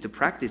opportunities to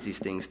practice these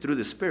things through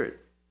the Spirit.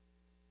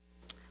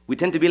 We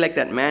tend to be like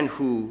that man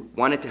who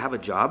wanted to have a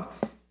job,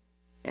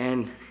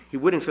 and he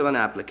wouldn't fill in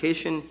an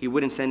application, he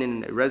wouldn't send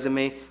in a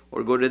resume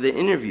or go to the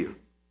interview.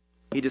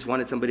 He just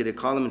wanted somebody to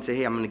call him and say,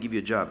 hey, I'm going to give you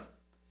a job.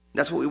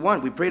 That's what we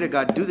want. We pray to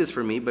God, do this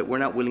for me, but we're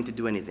not willing to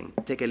do anything.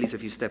 Take at least a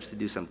few steps to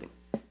do something.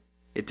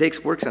 It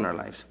takes works in our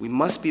lives. We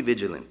must be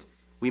vigilant.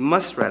 We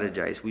must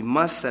strategize. We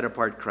must set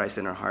apart Christ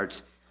in our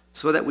hearts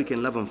so that we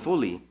can love him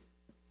fully.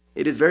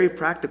 It is very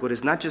practical. It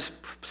is not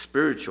just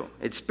spiritual.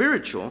 It's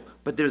spiritual,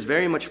 but there's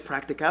very much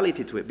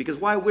practicality to it. Because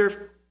why?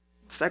 We're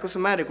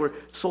psychosomatic. We're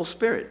soul,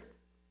 spirit.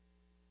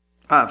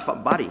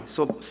 Body.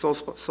 Soul,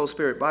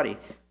 spirit, body.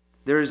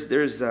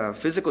 There's a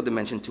physical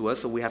dimension to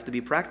us, so we have to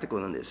be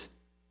practical in this.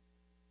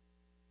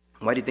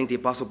 Why do you think the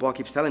Apostle Paul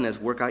keeps telling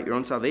us, work out your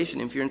own salvation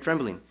in fear and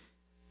trembling?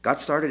 God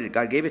started it.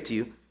 God gave it to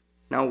you.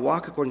 Now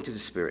walk according to the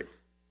Spirit.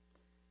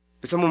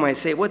 But someone might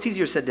say, well, it's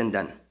easier said than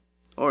done.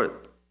 Or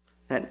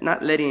that's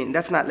not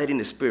letting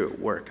the Spirit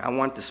work. I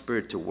want the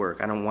Spirit to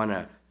work. I don't want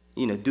to,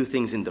 do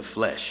things in the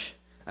flesh.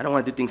 I don't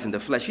want to do things in the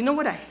flesh. You know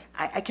what?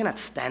 I cannot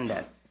stand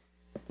that.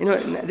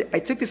 I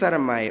took this out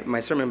of my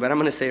sermon, but I'm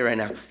going to say it right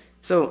now.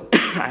 So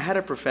I had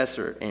a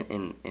professor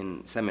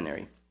in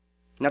seminary.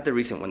 Not the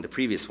recent one, the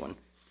previous one.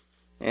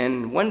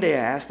 And one day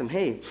I asked him,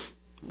 hey,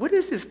 what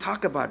is this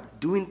talk about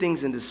doing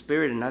things in the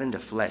Spirit and not in the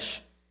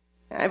flesh?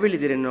 I really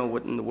didn't know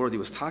what in the world he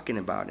was talking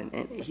about.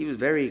 And he was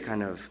very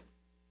kind of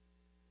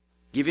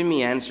giving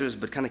me answers,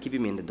 but kind of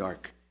keeping me in the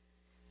dark.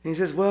 And he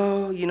says,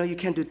 well, you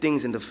can't do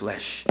things in the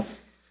flesh.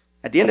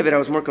 At the end of it, I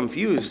was more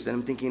confused. And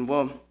I'm thinking,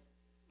 well,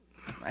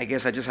 I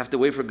guess I just have to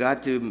wait for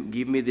God to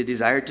give me the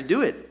desire to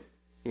do it.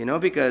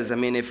 Because,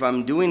 if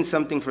I'm doing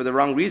something for the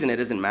wrong reason, it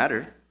doesn't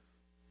matter.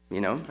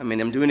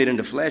 I'm doing it in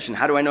the flesh. And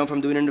how do I know if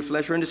I'm doing it in the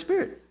flesh or in the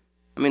Spirit?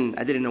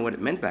 I didn't know what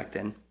it meant back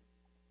then.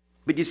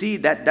 But you see,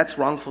 that's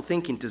wrongful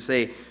thinking to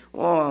say,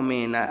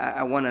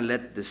 I want to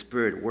let the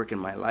Spirit work in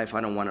my life.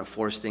 I don't want to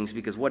force things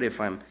because what if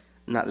I'm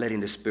not letting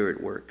the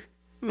Spirit work?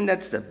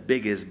 That's the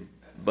biggest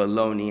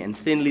baloney. And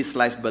thinly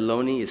sliced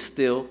baloney is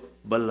still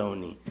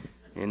baloney.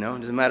 It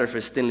doesn't matter if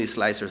it's thinly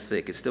sliced or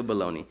thick. It's still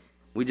baloney.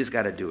 We just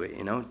got to do it,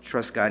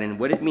 trust God. And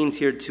what it means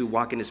here to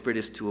walk in the Spirit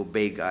is to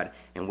obey God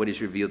and what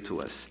is revealed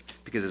to us.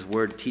 Because his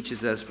word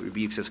teaches us,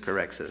 rebukes us,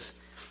 corrects us.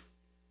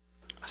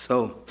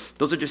 So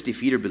those are just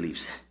defeater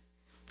beliefs.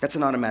 That's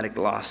an automatic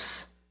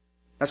loss.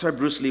 That's why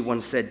Bruce Lee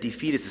once said,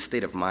 defeat is a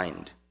state of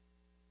mind.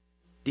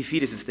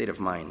 Defeat is a state of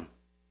mind.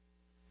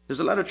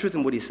 There's a lot of truth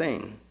in what he's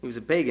saying. He was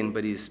a pagan,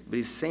 but he's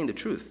saying the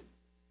truth.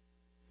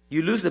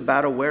 You lose the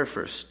battle where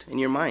first? In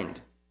your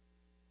mind.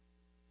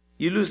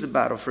 You lose the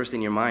battle first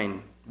in your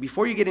mind.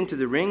 Before you get into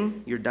the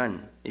ring, you're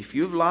done. If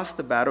you've lost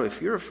the battle,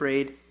 if you're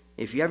afraid,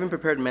 if you haven't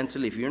prepared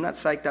mentally, if you're not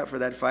psyched out for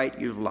that fight,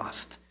 you've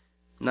lost.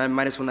 Now,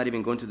 might as well not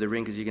even go into the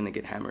ring because you're going to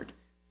get hammered,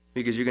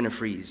 because you're going to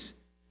freeze.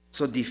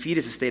 So defeat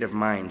is a state of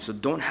mind. So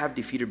don't have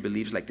defeater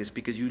beliefs like this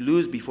because you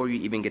lose before you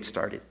even get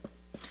started.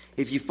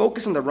 If you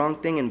focus on the wrong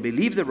thing and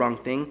believe the wrong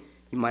thing,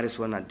 you might as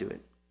well not do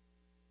it.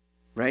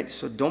 Right?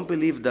 So don't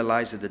believe the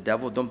lies of the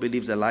devil. Don't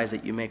believe the lies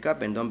that you make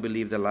up, and don't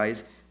believe the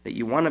lies that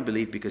you want to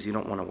believe because you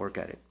don't want to work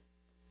at it.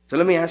 So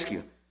let me ask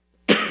you,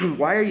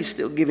 why are you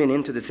still giving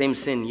in to the same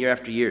sin year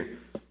after year,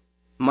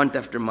 month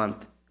after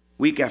month,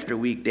 week after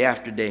week, day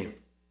after day?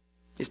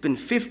 It's been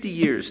 50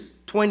 years,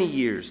 20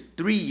 years,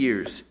 3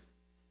 years.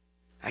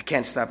 I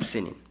can't stop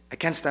sinning. I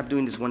can't stop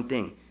doing this one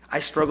thing. I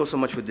struggle so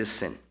much with this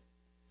sin.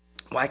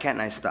 Why can't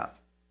I stop?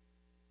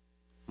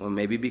 Well,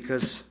 maybe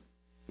because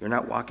you're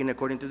not walking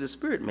according to the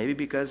Spirit. Maybe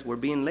because we're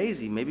being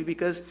lazy. Maybe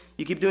because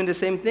you keep doing the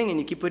same thing and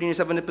you keep putting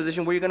yourself in a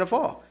position where you're going to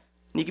fall.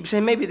 And you keep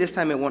saying, maybe this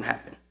time it won't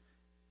happen.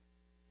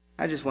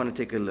 I just want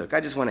to take a look. I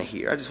just want to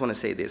hear. I just want to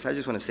say this. I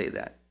just want to say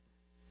that.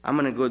 I'm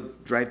going to go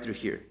drive through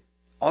here.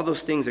 All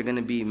those things are going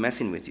to be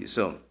messing with you.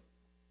 So,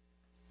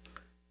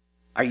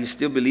 are you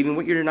still believing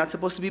what you're not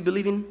supposed to be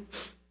believing?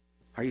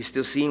 Are you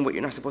still seeing what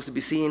you're not supposed to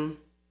be seeing?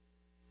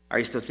 Are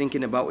you still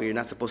thinking about what you're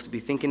not supposed to be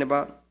thinking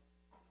about?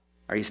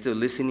 Are you still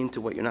listening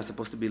to what you're not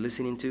supposed to be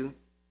listening to?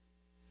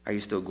 Are you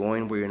still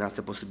going where you're not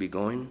supposed to be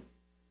going?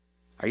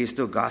 Are you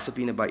still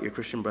gossiping about your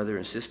Christian brother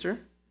and sister?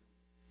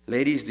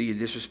 Ladies, do you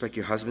disrespect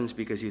your husbands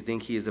because you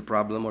think he is a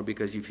problem or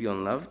because you feel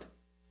unloved?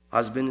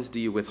 Husbands, do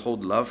you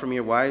withhold love from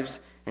your wives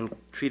and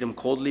treat them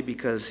coldly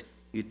because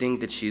you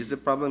think that she's the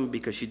problem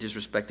because she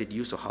disrespected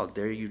you, so how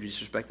dare you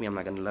disrespect me? I'm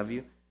not going to love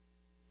you.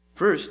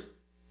 First,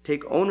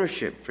 take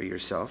ownership for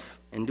yourself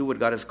and do what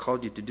God has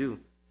called you to do.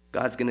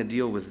 God's going to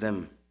deal with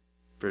them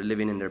for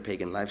living in their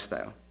pagan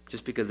lifestyle.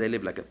 Just because they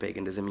live like a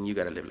pagan doesn't mean you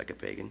got to live like a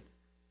pagan.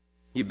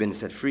 You've been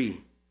set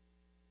free.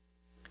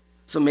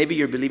 So maybe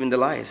you're believing the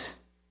lies.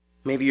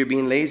 Maybe you're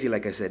being lazy,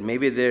 like I said.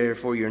 Maybe,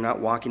 therefore, you're not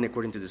walking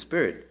according to the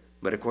Spirit,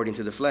 but according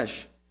to the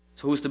flesh.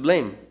 So who's to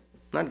blame?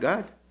 Not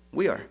God.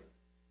 We are.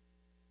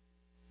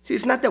 See,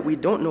 it's not that we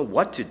don't know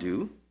what to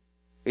do.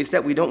 It's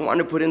that we don't want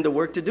to put in the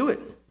work to do it.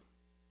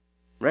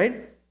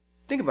 Right?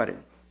 Think about it.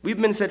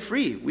 We've been set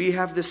free. We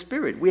have the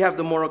Spirit. We have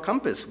the moral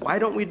compass. Why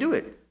don't we do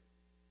it?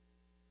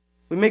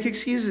 We make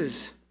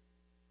excuses.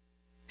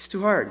 It's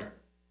too hard.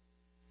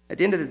 At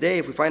the end of the day,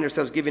 if we find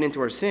ourselves giving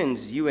into our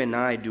sins, you and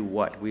I do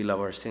what? We love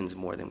our sins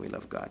more than we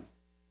love God.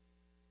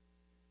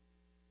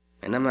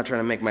 And I'm not trying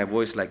to make my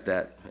voice like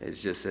that.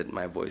 It's just that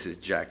my voice is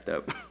jacked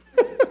up.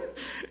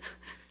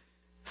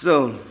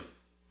 So,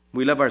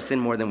 we love our sin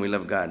more than we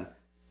love God.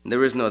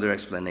 There is no other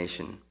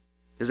explanation.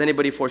 Does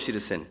anybody force you to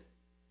sin?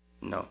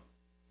 No.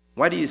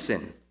 Why do you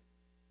sin?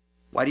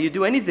 Why do you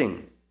do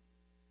anything?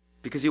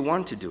 because you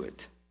want to do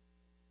it,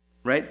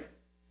 right?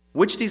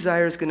 Which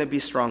desire is going to be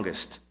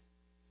strongest?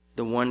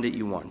 The one that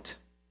you want.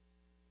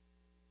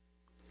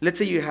 Let's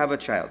say you have a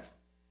child,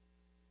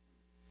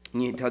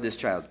 and you tell this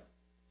child,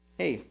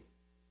 hey,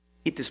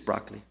 eat this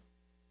broccoli.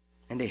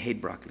 And they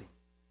hate broccoli.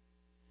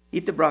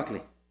 Eat the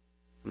broccoli.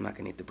 I'm not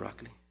going to eat the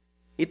broccoli.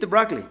 Eat the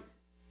broccoli.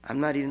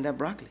 I'm not eating that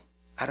broccoli.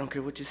 I don't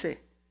care what you say.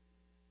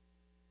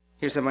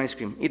 Here's some ice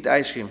cream. Eat the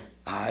ice cream.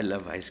 Oh, I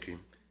love ice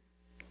cream.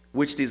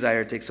 Which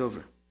desire takes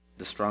over?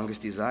 The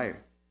strongest desire.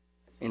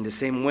 In the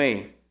same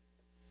way,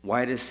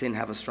 why does sin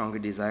have a stronger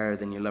desire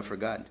than your love for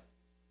God?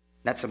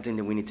 That's something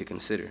that we need to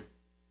consider.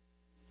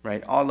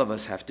 Right? All of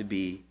us have to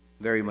be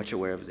very much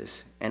aware of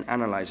this and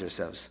analyze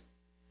ourselves.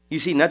 You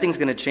see, nothing's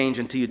going to change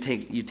until you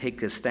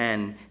take a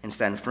stand and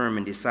stand firm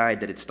and decide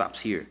that it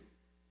stops here.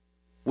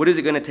 What is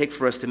it going to take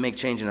for us to make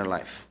change in our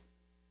life?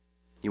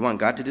 You want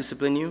God to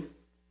discipline you?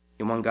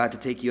 You want God to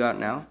take you out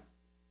now?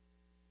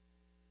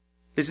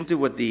 Listen to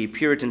what the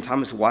Puritan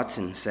Thomas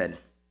Watson said.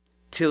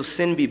 Till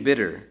sin be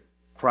bitter,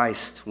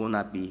 Christ will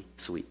not be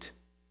sweet.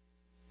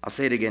 I'll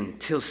say it again.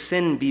 Till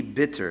sin be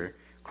bitter,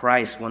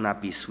 Christ will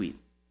not be sweet.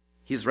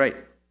 He's right.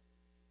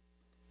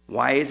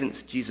 Why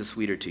isn't Jesus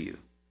sweeter to you?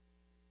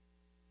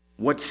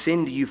 What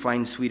sin do you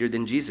find sweeter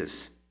than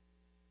Jesus?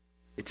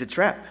 It's a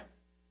trap.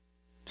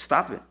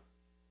 Stop it.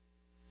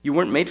 You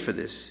weren't made for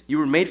this. You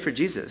were made for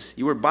Jesus.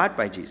 You were bought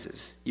by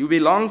Jesus. You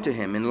belong to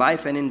him in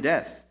life and in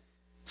death.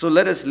 So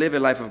let us live a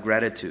life of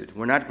gratitude.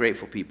 We're not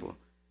grateful people.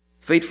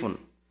 Faithful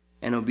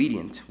and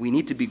obedient. We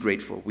need to be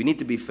grateful. We need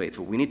to be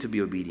faithful. We need to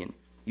be obedient.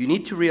 You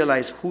need to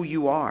realize who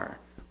you are.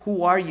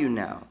 Who are you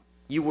now?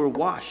 You were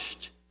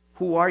washed.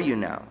 Who are you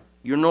now?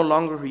 You're no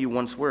longer who you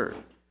once were.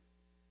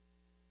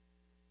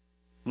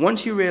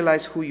 Once you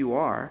realize who you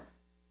are,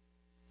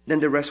 then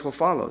the rest will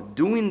follow.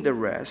 Doing the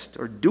rest,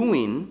 or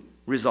doing,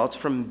 results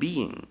from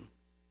being.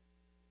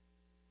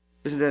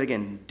 Listen to that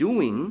again.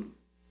 Doing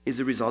is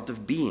a result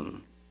of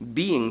being.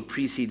 Being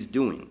precedes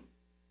doing.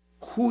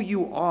 Who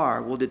you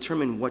are will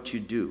determine what you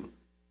do.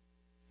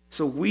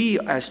 So we,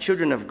 as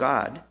children of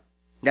God,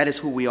 that is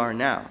who we are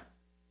now.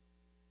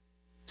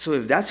 So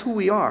if that's who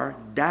we are,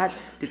 that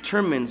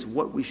determines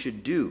what we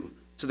should do.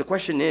 So the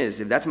question is,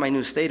 if that's my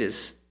new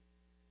status,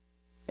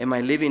 am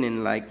I living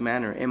in like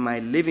manner? Am I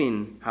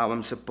living how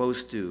I'm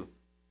supposed to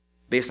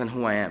based on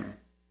who I am?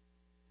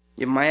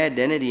 If my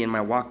identity and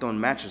my walk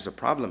don't match, there's a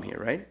problem here,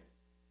 right?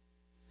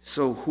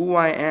 So who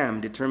I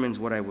am determines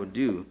what I will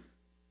do,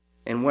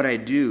 and what I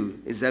do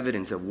is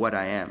evidence of what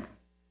I am.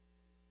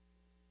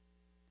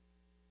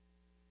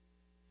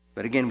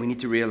 But again, we need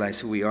to realize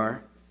who we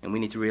are, and we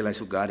need to realize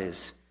who God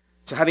is.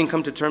 So having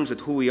come to terms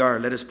with who we are,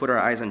 let us put our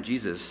eyes on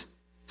Jesus.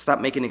 Stop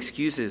making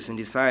excuses and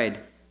decide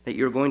that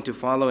you're going to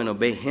follow and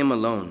obey him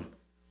alone.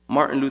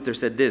 Martin Luther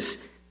said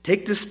this,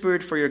 take the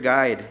Spirit for your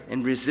guide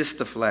and resist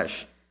the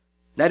flesh.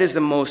 That is the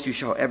most you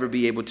shall ever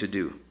be able to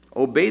do.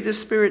 Obey the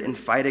Spirit and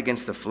fight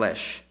against the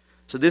flesh.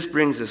 So this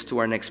brings us to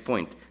our next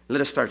point.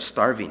 Let us start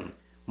starving,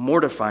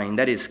 mortifying,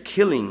 that is,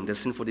 killing the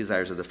sinful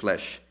desires of the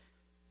flesh.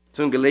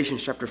 So in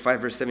Galatians chapter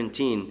 5, verse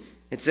 17,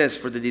 it says,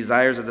 for the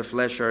desires of the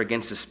flesh are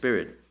against the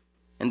Spirit,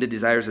 and the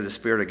desires of the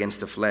Spirit against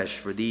the flesh,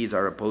 for these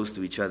are opposed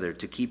to each other,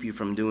 to keep you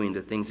from doing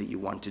the things that you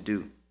want to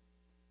do.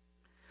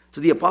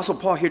 So the Apostle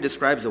Paul here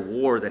describes a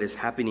war that is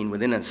happening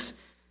within us.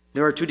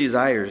 There are two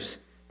desires,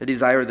 the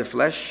desire of the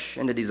flesh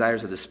and the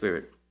desires of the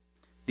Spirit.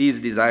 These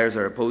desires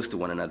are opposed to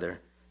one another.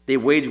 They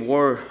wage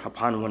war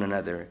upon one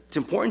another. It's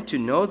important to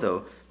know,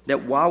 though,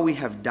 that while we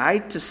have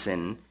died to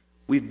sin,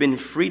 we've been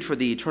freed from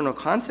the eternal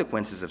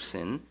consequences of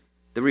sin,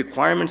 the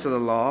requirements of the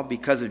law,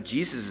 because of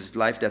Jesus'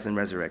 life, death, and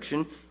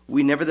resurrection.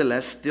 We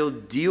nevertheless still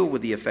deal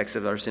with the effects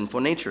of our sinful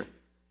nature.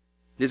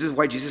 This is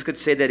why Jesus could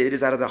say that it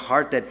is out of the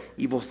heart that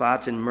evil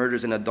thoughts and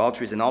murders and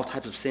adulteries and all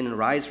types of sin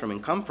arise from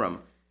and come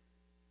from.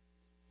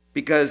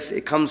 Because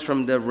it comes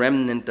from the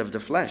remnant of the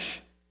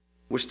flesh.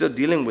 We're still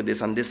dealing with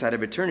this on this side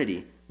of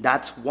eternity.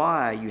 That's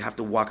why you have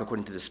to walk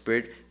according to the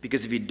Spirit,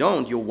 because if you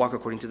don't, you'll walk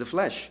according to the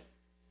flesh.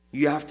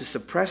 You have to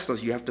suppress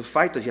those. You have to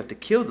fight those. You have to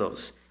kill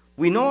those.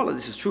 We know all of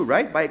this is true,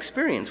 right? By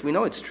experience, we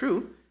know it's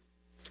true.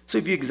 So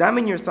if you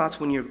examine your thoughts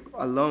when you're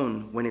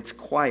alone, when it's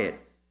quiet,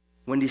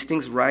 when these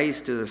things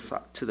rise to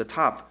the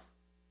top,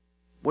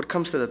 what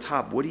comes to the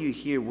top? What do you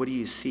hear? What do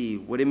you see?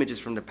 What images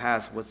from the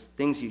past? What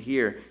things you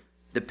hear?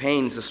 The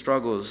pains, the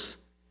struggles,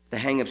 the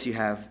hang-ups you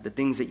have, the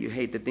things that you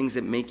hate, the things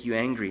that make you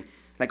angry.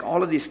 Like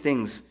all of these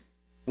things,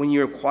 when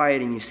you're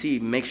quiet and you see,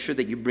 make sure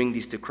that you bring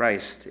these to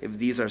Christ. If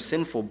these are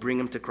sinful, bring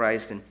them to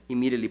Christ and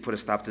immediately put a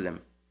stop to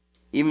them.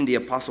 Even the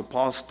Apostle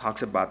Paul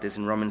talks about this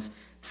in Romans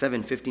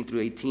 7, 15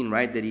 through 18,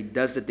 right? That he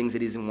does the things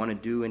that he doesn't want to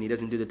do, and he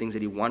doesn't do the things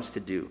that he wants to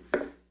do.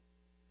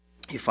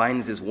 He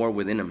finds this war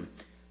within him.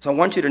 So I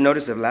want you to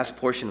notice the last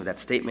portion of that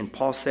statement.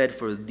 Paul said,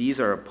 for these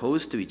are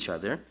opposed to each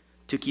other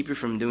to keep you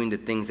from doing the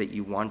things that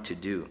you want to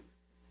do.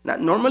 Now,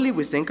 normally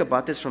we think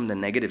about this from the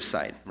negative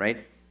side,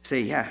 right?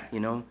 Say, yeah,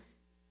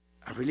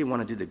 I really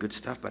want to do the good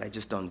stuff, but I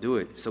just don't do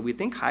it. So we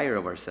think higher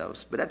of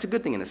ourselves. But that's a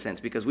good thing in a sense,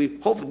 because we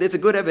hope there's a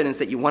good evidence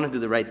that you want to do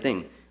the right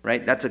thing,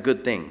 right? That's a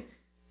good thing.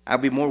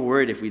 I'd be more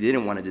worried if we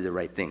didn't want to do the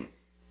right thing.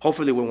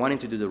 Hopefully we're wanting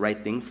to do the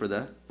right thing for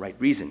the right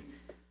reason.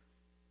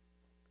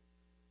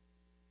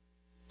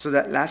 So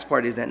that last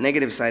part is that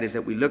negative side is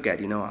that we look at,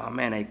 oh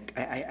man,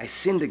 I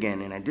sinned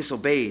again and I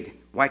disobeyed.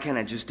 Why can't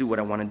I just do what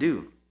I want to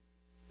do?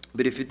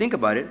 But if you think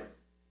about it,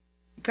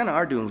 you kind of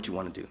are doing what you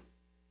want to do.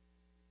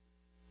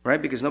 Right?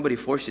 Because nobody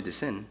forced you to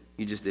sin.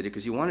 You just did it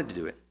because you wanted to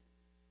do it.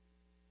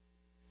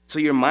 So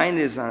your mind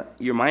is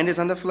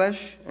on the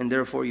flesh, and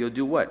therefore you'll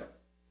do what?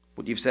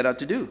 What you've set out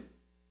to do.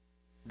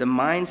 The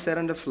mind set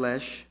on the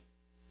flesh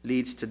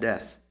leads to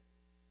death.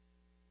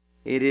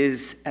 It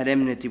is at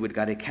enmity with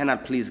God. It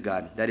cannot please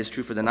God. That is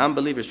true for the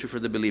non-believer. It's true for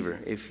the believer.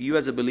 If you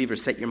as a believer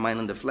set your mind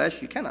on the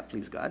flesh, you cannot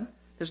please God.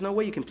 There's no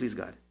way you can please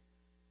God.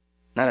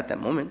 Not at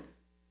that moment.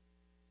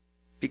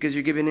 Because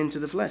you're giving in to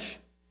the flesh,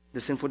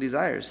 the sinful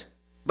desires.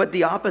 But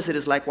the opposite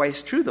is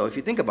likewise true, though. If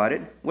you think about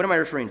it, what am I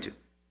referring to?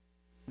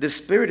 The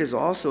spirit is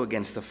also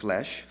against the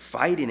flesh,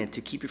 fighting it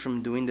to keep you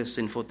from doing the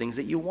sinful things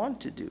that you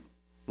want to do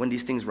when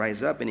these things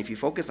rise up and if you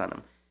focus on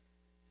them.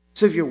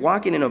 So if you're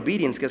walking in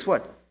obedience, guess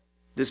what?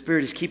 The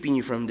spirit is keeping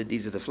you from the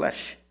deeds of the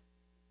flesh.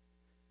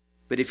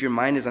 But if your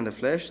mind is on the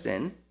flesh,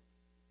 then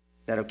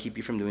that'll keep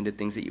you from doing the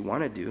things that you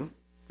want to do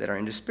that are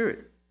in the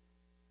spirit.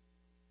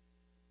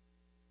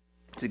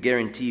 It's a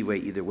guarantee way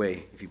either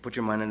way. If you put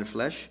your mind on the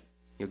flesh,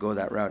 you'll go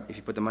that route. If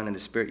you put the mind on the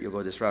spirit, you'll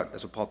go this route.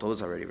 That's what Paul told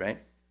us already, right?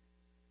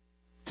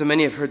 So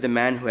many have heard the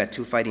man who had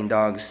 2 fighting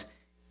dogs.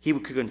 He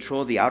could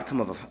control the outcome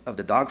of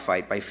the dog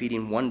fight by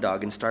feeding one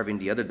dog and starving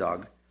the other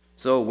dog.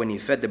 So when he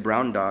fed the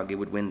brown dog, it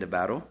would win the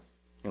battle.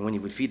 And when he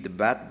would feed the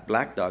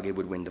black dog, it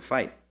would win the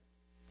fight.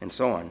 And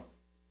so on.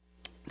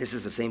 This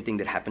is the same thing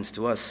that happens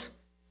to us.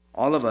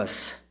 All of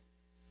us,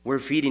 we're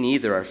feeding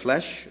either our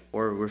flesh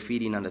or we're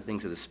feeding on the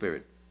things of the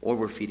spirit. Or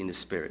we're feeding the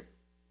spirit.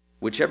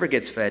 Whichever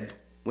gets fed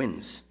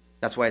wins.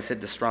 That's why I said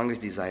the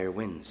strongest desire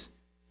wins.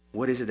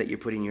 What is it that you're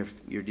putting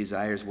your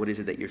desires? What is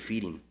it that you're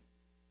feeding?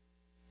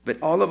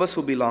 But all of us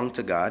who belong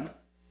to God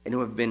and who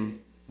have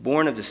been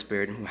born of the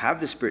Spirit and who have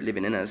the Spirit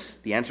living in us,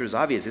 the answer is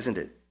obvious, isn't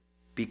it?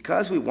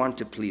 Because we want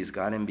to please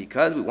God and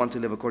because we want to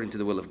live according to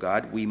the will of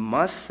God, we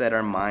must set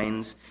our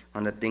minds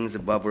on the things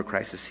above where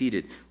Christ is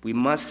seated. We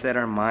must set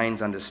our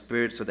minds on the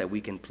Spirit so that we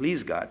can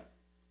please God.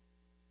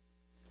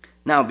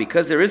 Now,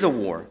 because there is a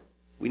war,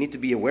 we need to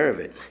be aware of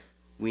it.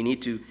 We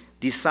need to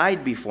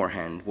decide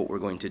beforehand what we're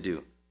going to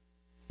do.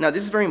 Now,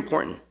 this is very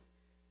important.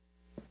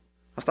 I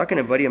was talking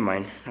to a buddy of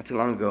mine not too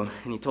long ago,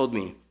 and he told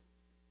me,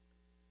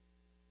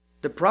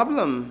 the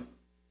problem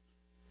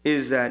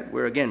is that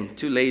we're, again,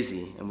 too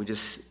lazy, and we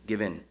just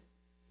give in.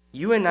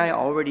 You and I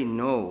already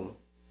know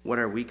what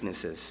our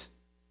weakness is.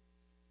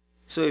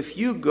 So if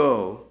you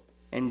go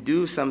and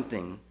do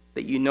something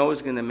that you know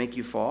is going to make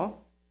you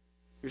fall,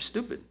 you're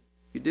stupid.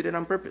 You did it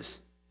on purpose.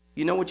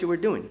 You know what you were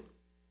doing,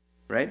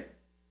 right?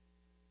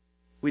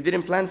 We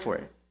didn't plan for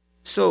it.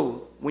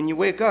 So when you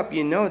wake up,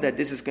 you know that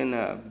this is going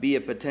to be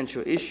a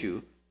potential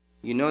issue.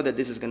 You know that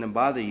this is going to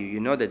bother you. You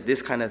know that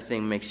this kind of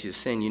thing makes you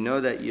sin. You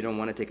know that you don't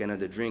want to take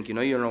another drink. You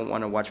know you don't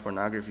want to watch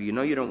pornography. You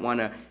know you don't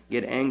want to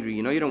get angry.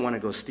 You know you don't want to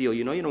go steal.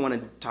 You know you don't want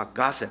to talk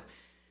gossip.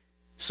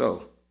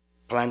 So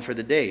plan for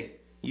the day.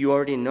 You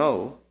already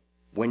know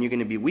when you're going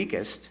to be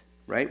weakest,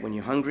 right? When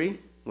you're hungry,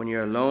 when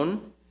you're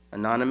alone,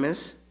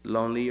 anonymous,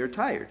 lonely, or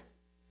tired.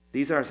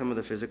 These are some of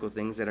the physical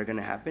things that are going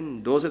to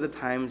happen. Those are the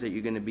times that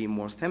you're going to be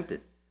most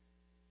tempted.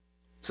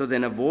 So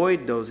then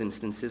avoid those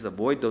instances,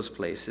 avoid those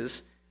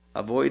places,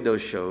 avoid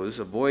those shows,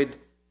 avoid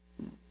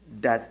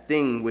that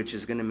thing which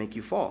is going to make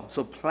you fall.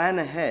 So plan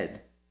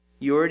ahead.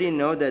 You already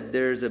know that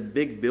there's a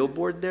big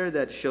billboard there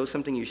that shows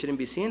something you shouldn't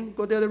be seeing.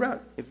 Go the other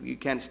route if you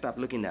can't stop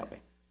looking that way.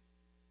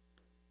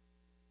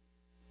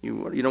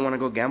 You don't want to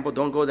go gamble?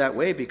 Don't go that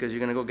way because you're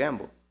going to go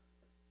gamble.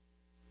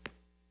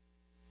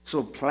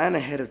 So plan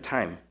ahead of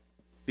time.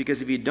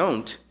 Because if you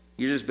don't,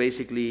 you're just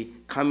basically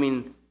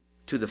coming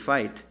to the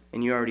fight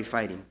and you're already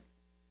fighting.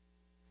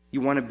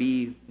 You want to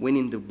be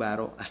winning the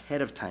battle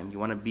ahead of time. You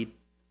want to beat.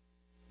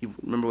 You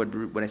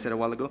remember what I said a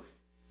while ago?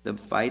 The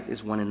fight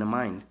is won in the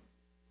mind.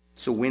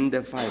 So win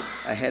the fight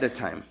ahead of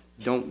time.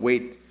 Don't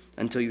wait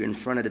until you're in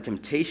front of the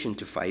temptation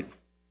to fight.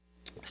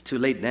 It's too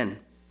late then,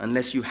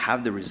 unless you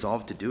have the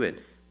resolve to do it.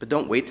 But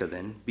don't wait till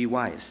then. Be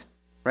wise.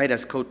 Right?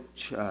 As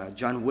Coach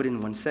John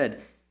Wooden once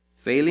said,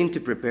 failing to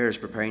prepare is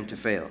preparing to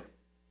fail.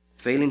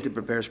 Failing to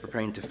prepare is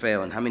preparing to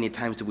fail. And how many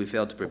times do we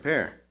fail to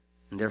prepare?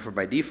 And therefore,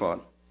 by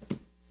default,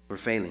 we're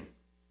failing.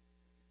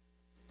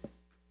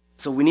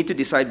 So we need to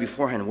decide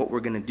beforehand what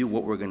we're going to do,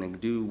 where we're going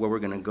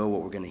to go,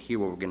 what we're going to hear,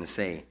 what we're going to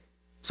say.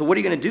 So what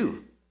are you going to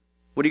do?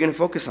 What are you going to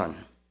focus on?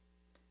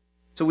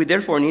 So we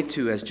therefore need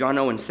to, as John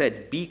Owen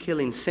said, be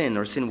killing sin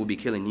or sin will be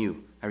killing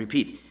you. I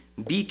repeat,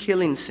 be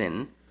killing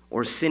sin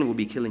or sin will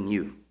be killing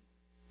you.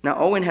 Now,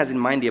 Owen has in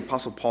mind the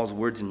Apostle Paul's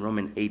words in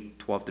Romans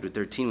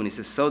 8:12-13 when he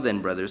says, so then,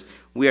 brothers,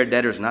 we are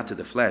debtors not to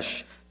the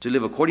flesh, to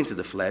live according to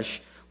the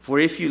flesh. For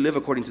if you live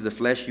according to the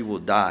flesh, you will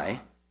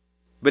die.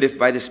 But if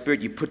by the Spirit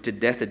you put to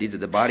death the deeds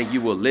of the body,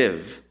 you will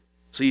live.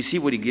 So you see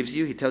what he gives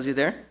you? He tells you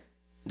there?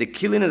 The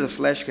killing of the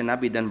flesh cannot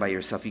be done by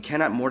yourself. You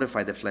cannot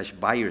mortify the flesh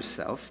by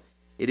yourself.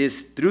 It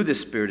is through the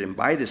Spirit and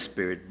by the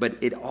Spirit, but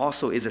it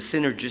also is a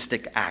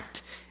synergistic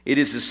act. It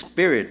is the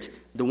Spirit,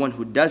 the one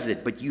who does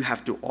it, but you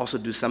have to also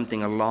do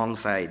something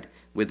alongside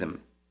with him,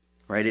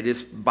 right? It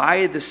is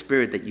by the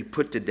Spirit that you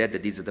put to death the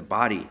deeds of the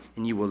body,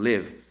 and you will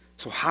live.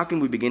 So how can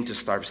we begin to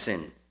starve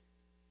sin?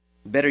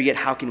 Better yet,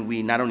 how can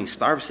we not only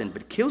starve sin,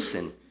 but kill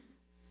sin?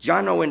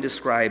 John Owen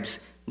describes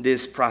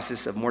this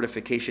process of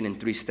mortification in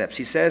 3 steps.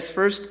 He says,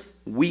 first,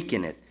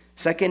 weaken it.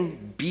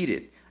 Second, beat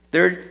it.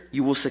 Third,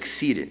 you will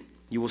succeed it.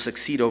 You will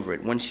succeed over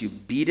it. Once you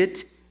beat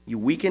it, you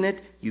weaken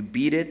it, you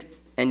beat it,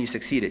 and you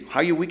succeed it. How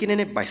are you weakening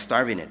it? By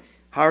starving it.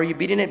 How are you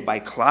beating it? By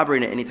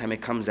clobbering it anytime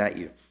it comes at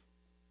you.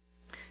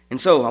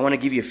 And so I want to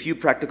give you a few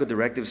practical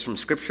directives from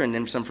Scripture and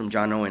then some from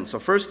John Owen. So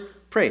first,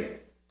 pray.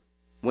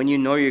 When you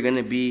know you're going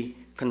to be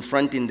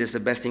confronting this,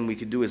 the best thing we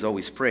could do is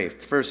always pray.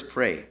 First,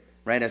 pray,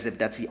 right? As if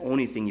that's the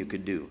only thing you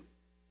could do,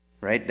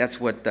 right? That's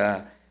what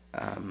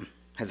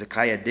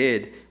Hezekiah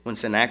did when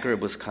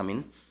Sennacherib was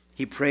coming.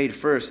 He prayed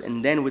first,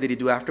 and then what did he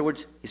do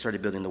afterwards? He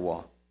started building the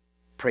wall.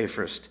 Pray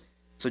first.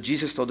 So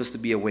Jesus told us to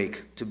be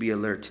awake, to be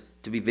alert,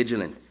 to be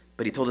vigilant,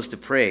 but he told us to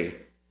pray,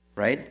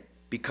 right?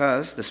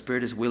 Because the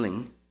spirit is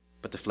willing,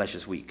 but the flesh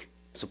is weak.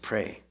 So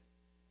pray.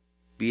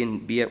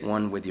 Be at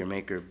one with your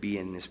Maker. Be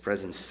in his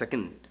presence.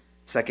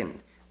 Second,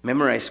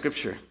 memorize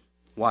Scripture.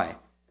 Why?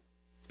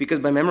 Because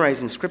by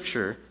memorizing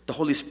Scripture, the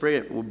Holy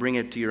Spirit will bring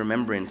it to your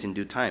remembrance in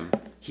due time.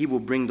 He will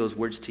bring those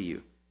words to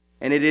you.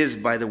 And it is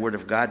by the word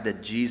of God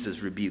that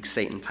Jesus rebuked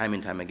Satan time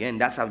and time again.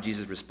 That's how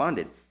Jesus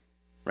responded,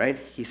 right?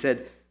 He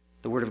said,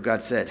 the word of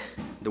God said,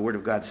 the word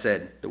of God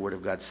said, the word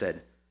of God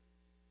said.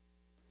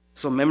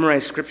 So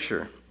memorize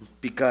Scripture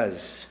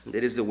because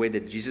it is the way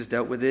that Jesus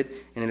dealt with it,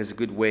 and it is a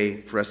good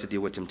way for us to deal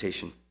with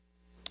temptation.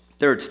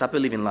 Third, stop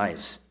believing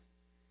lies.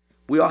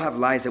 We all have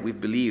lies that we've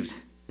believed,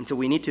 and so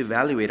we need to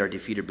evaluate our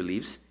defeated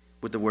beliefs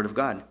with the word of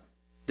God.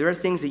 There are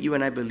things that you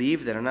and I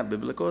believe that are not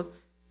biblical.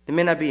 They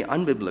may not be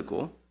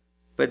unbiblical,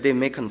 but they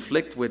may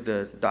conflict with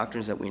the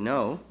doctrines that we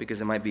know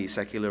because it might be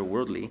secular,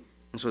 worldly,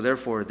 and so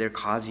therefore they're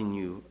causing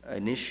you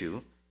an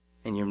issue,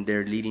 and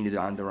they're leading you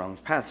down the wrong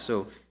path.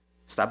 So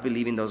stop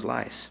believing those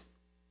lies.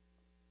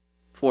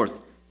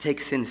 Fourth, take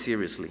sin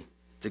seriously.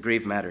 It's a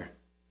grave matter.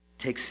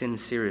 Take sin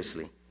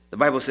seriously. The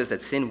Bible says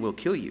that sin will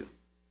kill you.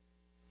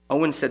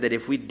 Owen said that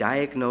if we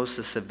diagnose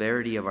the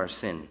severity of our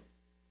sin,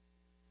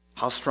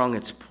 how strong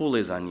its pull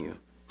is on you,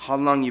 how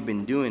long you've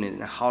been doing it,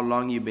 and how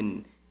long you've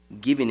been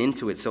giving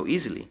into it so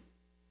easily.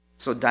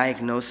 So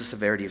diagnose the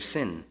severity of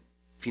sin.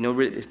 If you know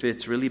if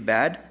it's really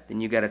bad,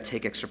 then you got to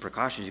take extra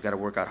precautions. You got to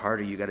work out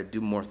harder. You got to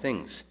do more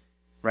things,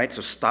 right?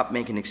 So stop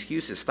making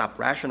excuses. Stop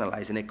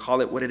rationalizing it.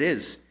 Call it what it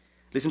is.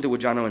 Listen to what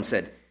John Owen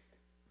said.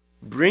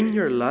 Bring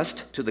your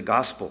lust to the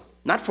gospel,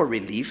 not for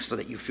relief so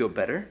that you feel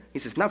better. He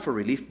says not for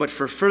relief, but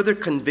for further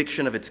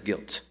conviction of its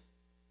guilt.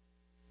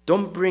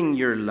 Don't bring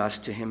your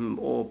lust to him.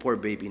 Oh, poor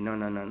baby. No.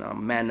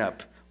 Man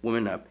up,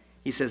 woman up.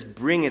 He says,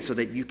 bring it so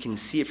that you can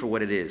see it for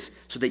what it is,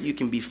 so that you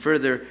can be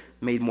further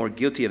made more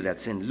guilty of that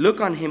sin.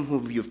 Look on him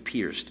whom you've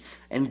pierced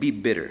and be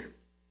bitter.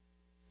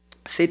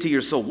 Say to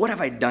your soul, what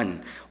have I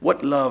done?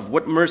 What love,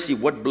 what mercy,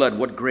 what blood,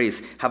 what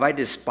grace have I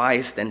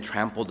despised and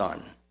trampled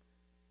on?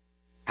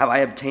 Have I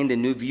obtained a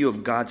new view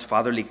of God's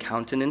fatherly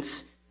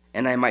countenance,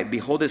 and I might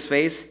behold his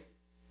face,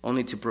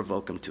 only to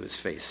provoke him to his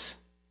face?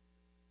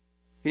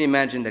 Can you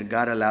imagine that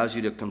God allows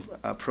you to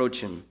approach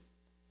him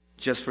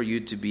just for you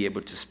to be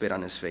able to spit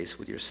on his face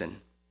with your sin?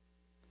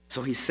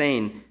 So he's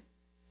saying,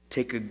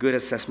 take a good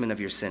assessment of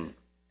your sin.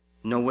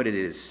 Know what it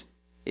is.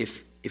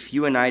 If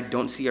you and I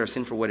don't see our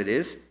sin for what it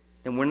is,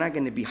 then we're not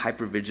going to be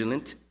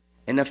hypervigilant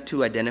enough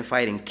to identify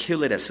it and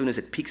kill it as soon as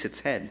it peeks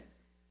its head.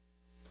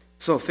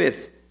 So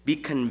fifth, be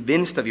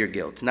convinced of your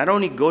guilt. Not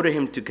only go to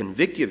him to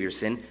convict you of your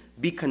sin,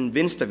 be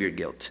convinced of your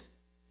guilt.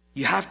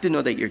 You have to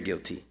know that you're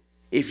guilty.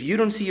 If you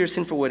don't see your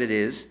sin for what it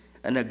is,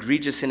 an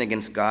egregious sin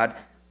against God,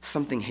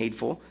 something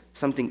hateful,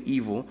 something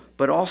evil,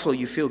 but also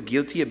you feel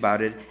guilty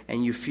about it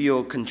and you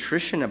feel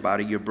contrition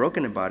about it, you're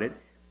broken about it,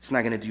 it's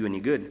not going to do you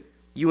any good.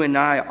 You and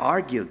I are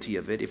guilty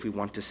of it if we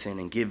want to sin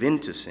and give in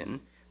to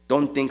sin.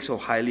 Don't think so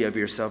highly of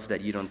yourself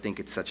that you don't think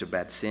it's such a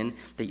bad sin,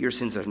 that your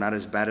sins are not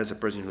as bad as the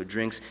person who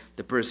drinks,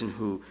 the person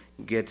who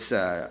gets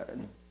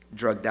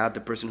drugged out,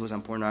 the person who's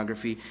on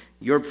pornography.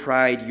 Your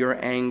pride, your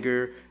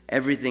anger,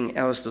 everything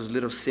else, those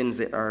little sins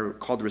that are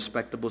called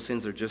respectable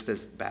sins are just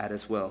as bad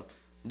as well.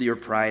 Your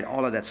pride,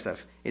 all of that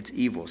stuff, it's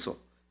evil, so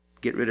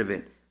get rid of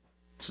it.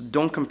 So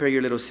don't compare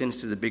your little sins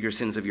to the bigger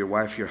sins of your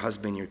wife, your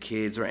husband, your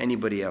kids, or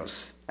anybody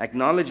else.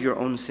 Acknowledge your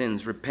own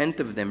sins,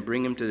 repent of them,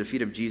 bring them to the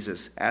feet of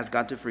Jesus, ask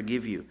God to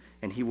forgive you,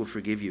 and he will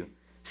forgive you.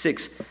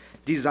 6,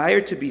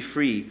 desire to be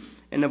free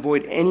and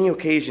avoid any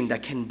occasion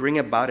that can bring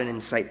about and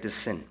incite this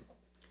sin.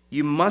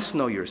 You must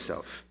know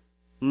yourself.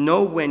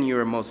 Know when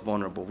you're most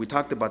vulnerable. We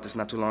talked about this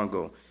not too long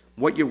ago.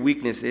 What your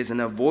weakness is,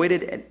 and avoid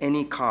it at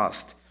any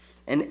cost.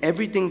 And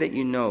everything that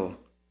you know,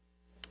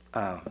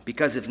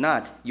 because if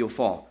not, you'll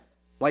fall.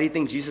 Why do you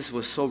think Jesus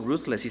was so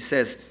ruthless? He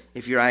says,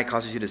 if your eye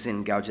causes you to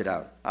sin, gouge it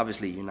out.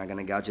 Obviously, you're not going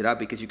to gouge it out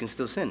because you can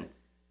still sin,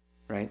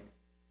 right?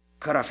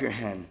 Cut off your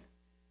hand.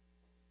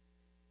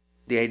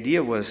 The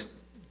idea was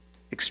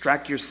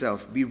extract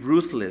yourself, be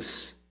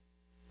ruthless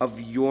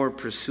of your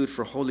pursuit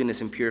for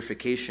holiness and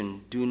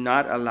purification. Do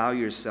not allow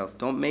yourself.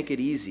 Don't make it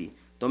easy.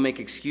 Don't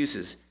make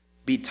excuses.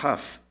 Be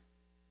tough.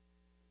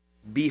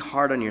 Be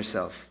hard on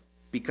yourself,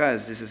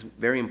 because this is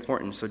very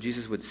important. So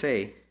Jesus would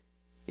say,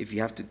 if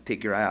you have to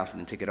take your eye off,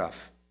 then take it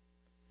off.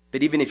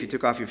 But even if you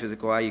took off your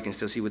physical eye, you can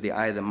still see with the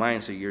eye of the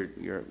mind, so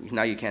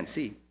now you can't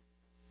see.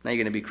 Now you're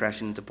going to be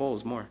crashing into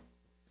poles more.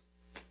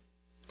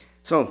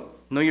 So,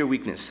 know your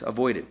weakness.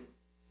 Avoid it.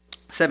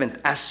 7th,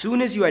 as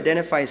soon as you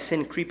identify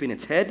sin creeping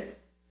its head,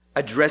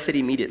 address it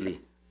immediately.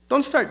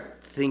 Don't start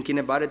thinking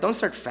about it. Don't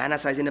start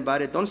fantasizing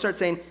about it. Don't start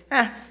saying,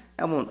 I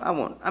won't.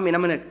 I'm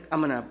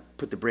gonna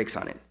put the brakes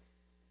on it.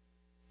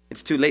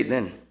 It's too late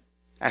then.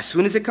 As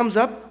soon as it comes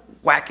up,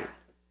 whack it.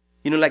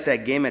 You know, like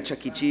that game at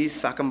Chuck E. Cheese,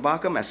 sock 'em,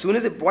 bock 'em. As soon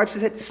as it wipes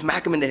his head,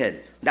 smack him in the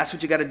head. That's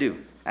what you got to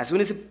do. As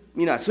soon as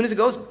it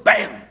goes,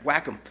 bam,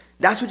 whack him.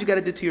 That's what you got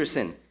to do to your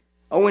sin.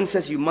 Owen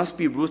says you must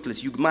be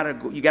ruthless. You got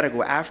to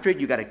go after it.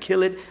 You got to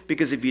kill it,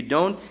 because if you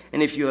don't,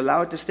 and if you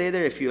allow it to stay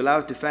there, if you allow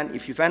it to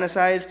if you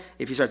fantasize,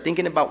 if you start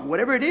thinking about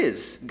whatever it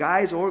is,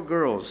 guys or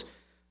girls,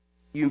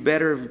 you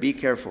better be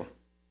careful.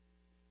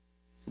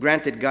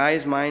 Granted,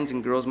 guys' minds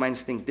and girls'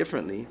 minds think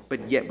differently,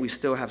 but yet we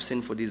still have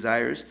sinful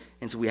desires,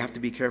 and so we have to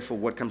be careful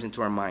what comes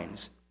into our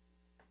minds.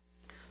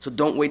 So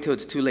don't wait till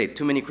it's too late.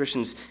 Too many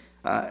Christians,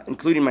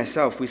 including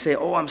myself, we say,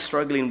 I'm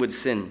struggling with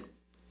sin.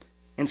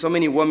 And so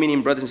many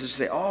well-meaning brothers and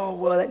sisters say,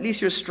 well, at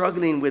least you're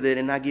struggling with it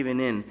and not giving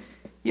in.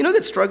 You know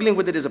that struggling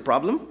with it is a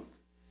problem?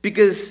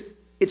 Because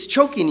it's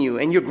choking you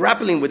and you're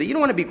grappling with it. You don't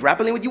want to be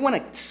grappling with it. You want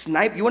to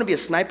snipe. You want to be a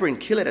sniper and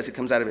kill it as it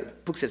comes out of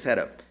it, pokes its head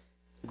up.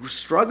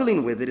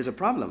 Struggling with it is a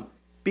problem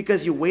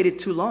because you waited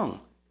too long.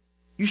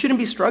 You shouldn't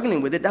be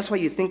struggling with it. That's why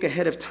you think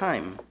ahead of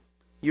time.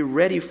 You're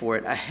ready for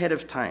it ahead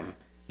of time.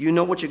 You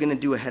know what you're going to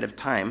do ahead of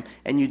time,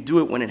 and you do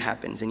it when it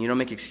happens, and you don't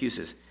make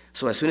excuses.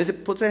 So as soon as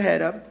it puts its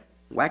head up,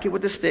 whack it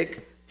with the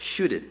stick,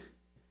 shoot it.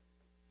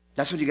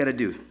 That's what you got to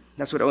do.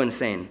 That's what Owen's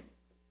saying.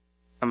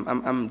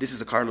 This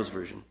is a Carlos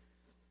version.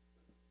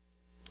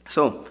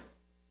 So,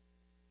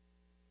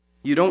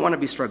 you don't want to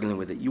be struggling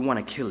with it. You want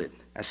to kill it.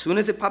 As soon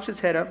as it pops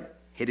its head up,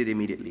 hit it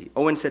immediately.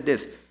 Owen said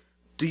this,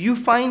 do you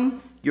find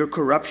your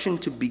corruption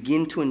to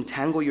begin to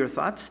entangle your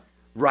thoughts?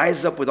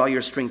 Rise up with all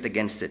your strength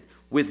against it,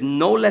 with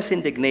no less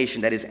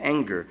indignation, that is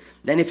anger,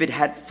 than if it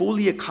had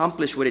fully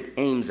accomplished what it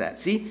aims at.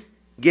 See,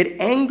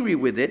 get angry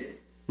with it,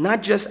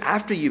 not just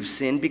after you've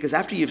sinned, because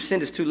after you've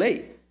sinned, it's too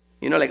late.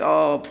 You know, like,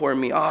 poor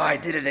me, I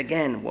did it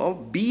again. Well,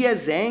 be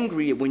as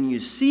angry when you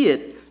see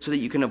it so that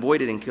you can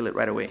avoid it and kill it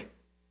right away.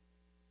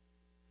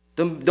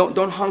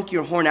 Don't honk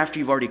your horn after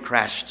you've already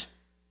crashed.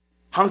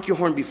 Honk your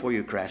horn before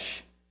you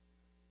crash.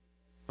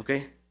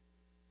 Okay?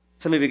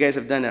 Some of you guys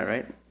have done that,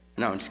 right?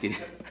 No, I'm just kidding.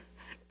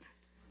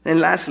 And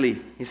lastly,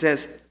 he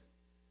says,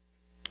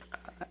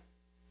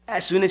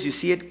 as soon as you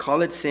see it,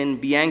 call it sin,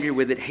 be angry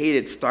with it, hate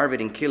it, starve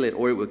it, and kill it,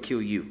 or it will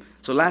kill you.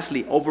 So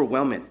lastly,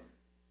 overwhelm it.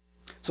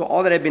 So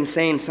all that I've been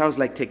saying sounds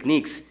like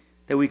techniques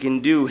that we can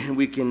do, and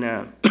we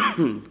can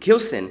kill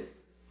sin.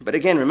 But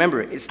again,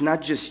 remember, it's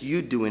not just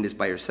you doing this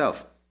by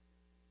yourself.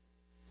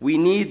 We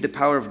need the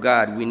power of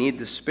God. We need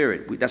the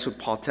Spirit. That's what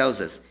Paul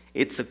tells us.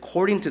 It's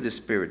according to the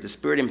Spirit. The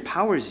Spirit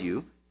empowers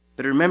you,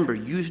 but remember,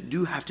 you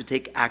do have to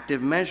take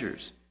active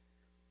measures.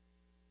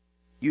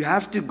 You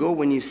have to go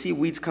when you see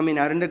weeds coming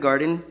out in the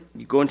garden,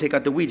 you go and take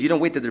out the weeds. You don't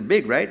wait till they're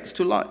big, right? It's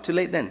too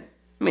late then.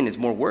 I mean, it's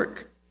more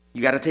work.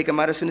 You got to take them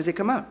out as soon as they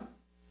come out.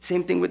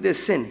 Same thing with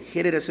this sin.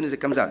 Hit it as soon as it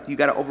comes out. You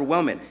got to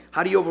overwhelm it.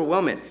 How do you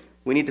overwhelm it?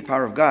 We need the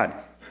power of God.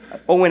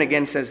 Owen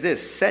again says this,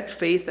 set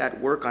faith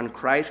at work on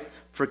Christ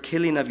for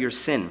killing of your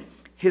sin.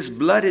 His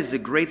blood is the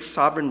great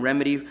sovereign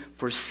remedy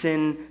for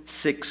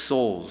sin-sick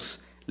souls.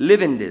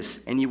 Live in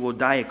this, and you will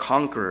die a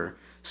conqueror.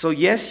 So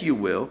yes, you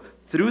will,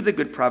 through the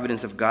good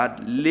providence of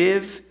God,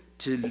 live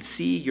to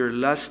see your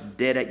lust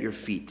dead at your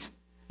feet.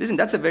 Listen,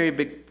 that's a very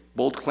big,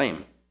 bold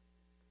claim.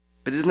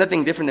 But there's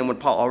nothing different than what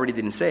Paul already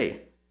didn't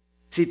say.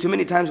 See, too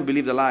many times we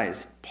believe the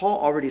lies. Paul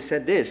already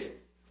said this,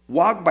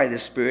 walk by the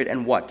Spirit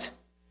and what?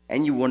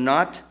 And you will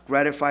not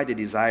gratify the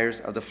desires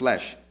of the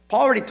flesh.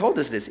 Paul already told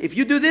us this. If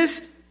you do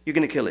this, you're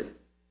going to kill it.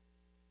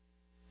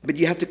 But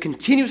you have to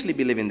continuously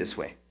be living this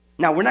way.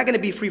 Now, we're not going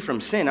to be free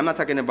from sin. I'm not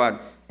talking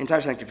about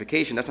entire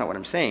sanctification. That's not what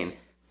I'm saying.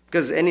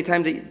 Because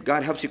anytime that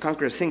God helps you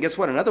conquer a sin, guess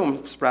what? Another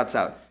one sprouts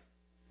out.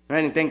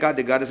 Right? And thank God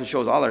that God doesn't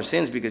show us all our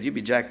sins, because you'd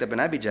be jacked up and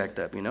I'd be jacked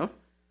up, you know?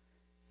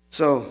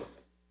 So,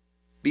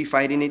 be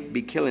fighting it,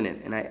 be killing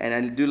it. And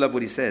I do love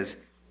what he says.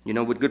 You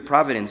know, with good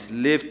providence,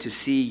 live to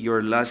see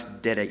your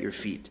lust dead at your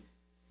feet.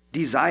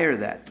 Desire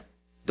that.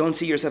 Don't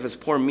see yourself as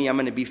poor me. I'm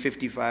going to be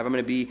 55. I'm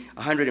going to be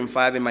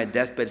 105 in my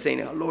deathbed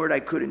saying, oh, Lord, I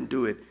couldn't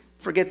do it.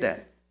 Forget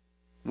that.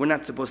 We're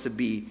not supposed to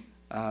be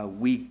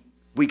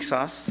weak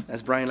sauce,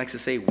 as Brian likes to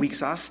say, weak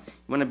sauce. You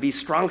want to be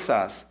strong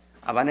sauce,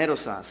 habanero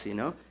sauce, you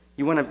know.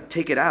 You want to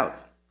take it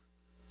out.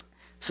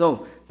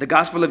 So the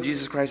gospel of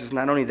Jesus Christ is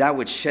not only that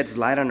which sheds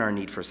light on our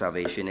need for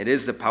salvation. It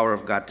is the power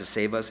of God to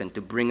save us and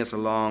to bring us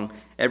along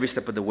every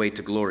step of the way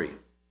to glory.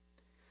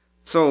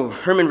 So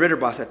Herman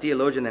Ritterboss, that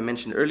theologian I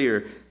mentioned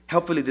earlier,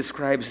 helpfully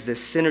describes the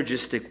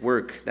synergistic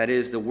work, that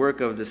is, the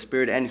work of the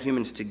Spirit and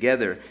humans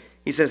together.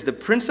 He says, the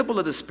principle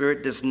of the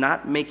Spirit does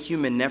not make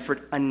human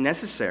effort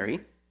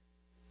unnecessary,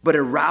 but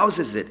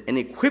arouses it and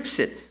equips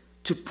it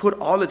to put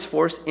all its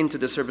force into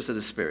the service of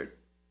the Spirit.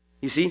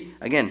 You see,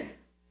 again,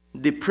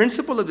 the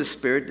principle of the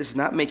Spirit does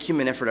not make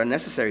human effort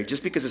unnecessary.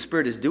 Just because the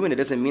Spirit is doing it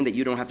doesn't mean that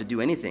you don't have to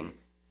do anything.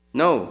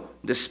 No,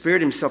 the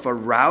Spirit himself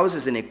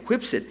arouses and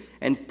equips it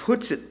and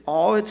puts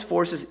all its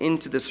forces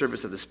into the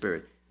service of the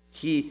Spirit.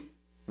 He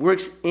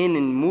works in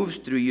and moves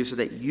through you so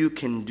that you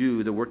can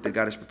do the work that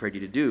God has prepared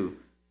you to do.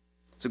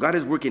 So God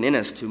is working in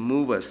us to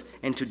move us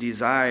and to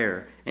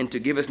desire and to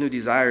give us new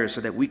desires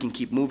so that we can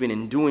keep moving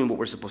and doing what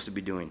we're supposed to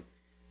be doing.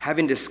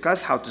 Having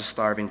discussed how to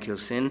starve and kill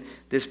sin,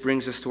 this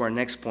brings us to our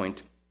next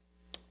point.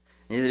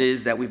 It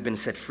is that we've been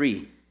set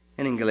free.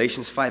 And in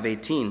Galatians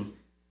 5:18,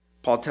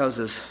 Paul tells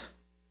us,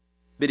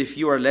 but if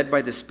you are led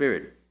by the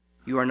Spirit,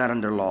 you are not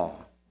under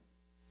law.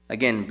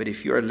 Again, but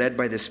if you are led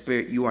by the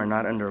Spirit, you are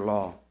not under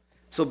law.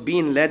 So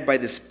being led by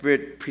the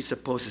Spirit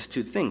presupposes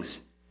two things.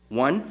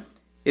 One,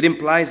 it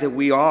implies that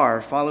we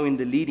are following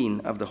the leading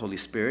of the Holy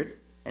Spirit.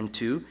 And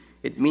two,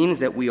 it means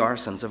that we are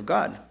sons of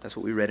God. That's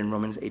what we read in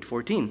Romans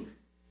 8:14.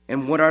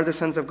 And what are the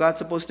sons of God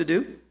supposed to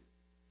do?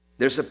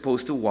 They're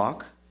supposed to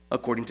walk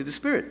according to the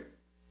Spirit.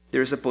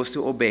 They're supposed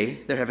to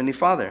obey their Heavenly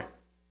Father.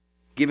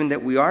 Given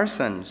that we are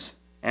sons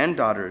and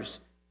daughters,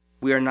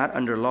 we are not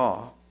under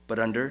law, but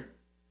under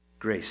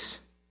grace.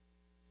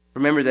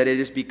 Remember that it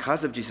is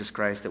because of Jesus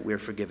Christ that we are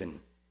forgiven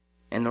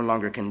and no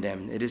longer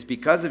condemned. It is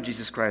because of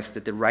Jesus Christ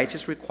that the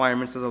righteous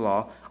requirements of the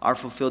law are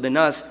fulfilled in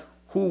us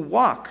who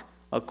walk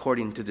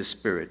according to the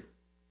Spirit.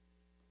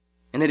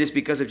 And it is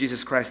because of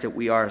Jesus Christ that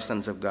we are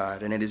sons of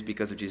God. And it is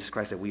because of Jesus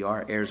Christ that we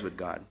are heirs with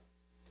God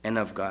and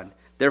of God.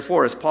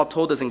 Therefore, as Paul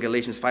told us in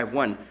Galatians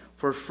 5:1,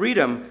 for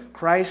freedom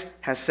Christ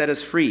has set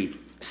us free.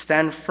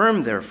 Stand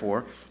firm,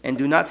 therefore, and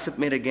do not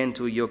submit again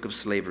to a yoke of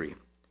slavery.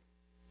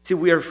 See,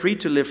 we are free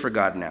to live for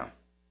God now.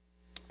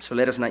 So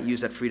let us not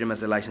use that freedom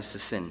as a license to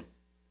sin.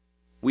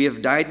 We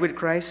have died with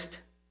Christ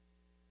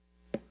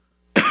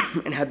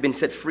and have been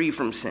set free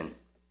from sin.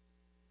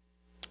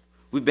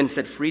 We've been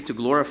set free to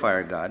glorify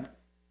our God,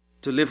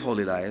 to live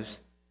holy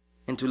lives,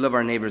 and to love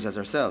our neighbors as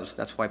ourselves.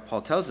 That's why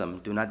Paul tells them,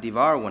 do not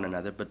devour one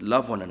another, but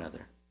love one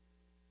another.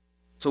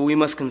 So we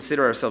must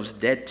consider ourselves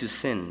dead to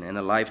sin and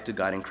alive to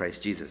God in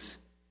Christ Jesus.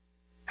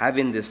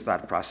 Having this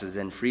thought process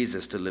then frees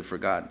us to live for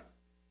God.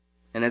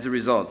 And as a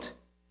result,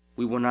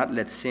 we will not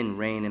let sin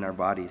reign in our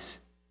bodies.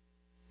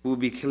 We will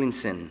be killing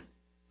sin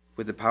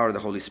with the power of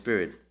the Holy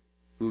Spirit.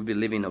 We will be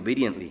living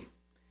obediently.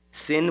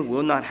 Sin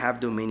will not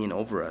have dominion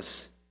over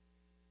us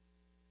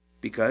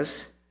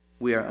because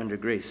we are under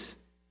grace.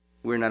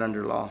 We are not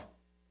under law.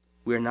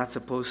 We are not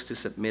supposed to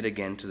submit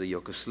again to the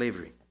yoke of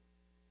slavery.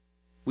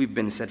 We've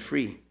been set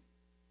free.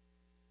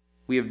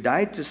 We have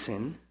died to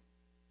sin,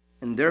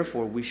 and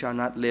therefore we shall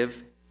not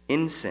live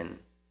in sin.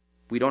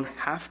 We don't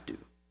have to.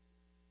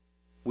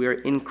 We are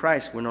in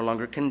Christ. We're no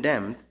longer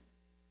condemned.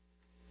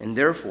 And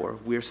therefore,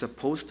 we are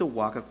supposed to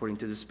walk according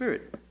to the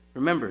Spirit.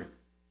 Remember,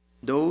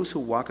 those who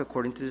walk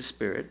according to the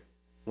Spirit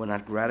will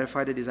not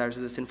gratify the desires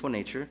of the sinful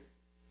nature,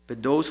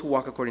 but those who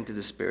walk according to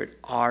the Spirit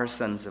are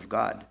sons of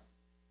God.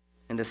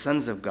 And the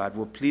sons of God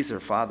will please their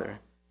Father,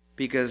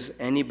 because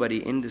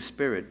anybody in the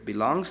Spirit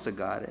belongs to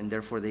God, and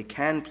therefore they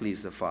can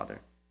please the Father.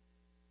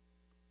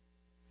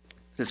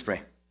 Let's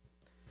pray.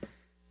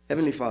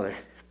 Heavenly Father,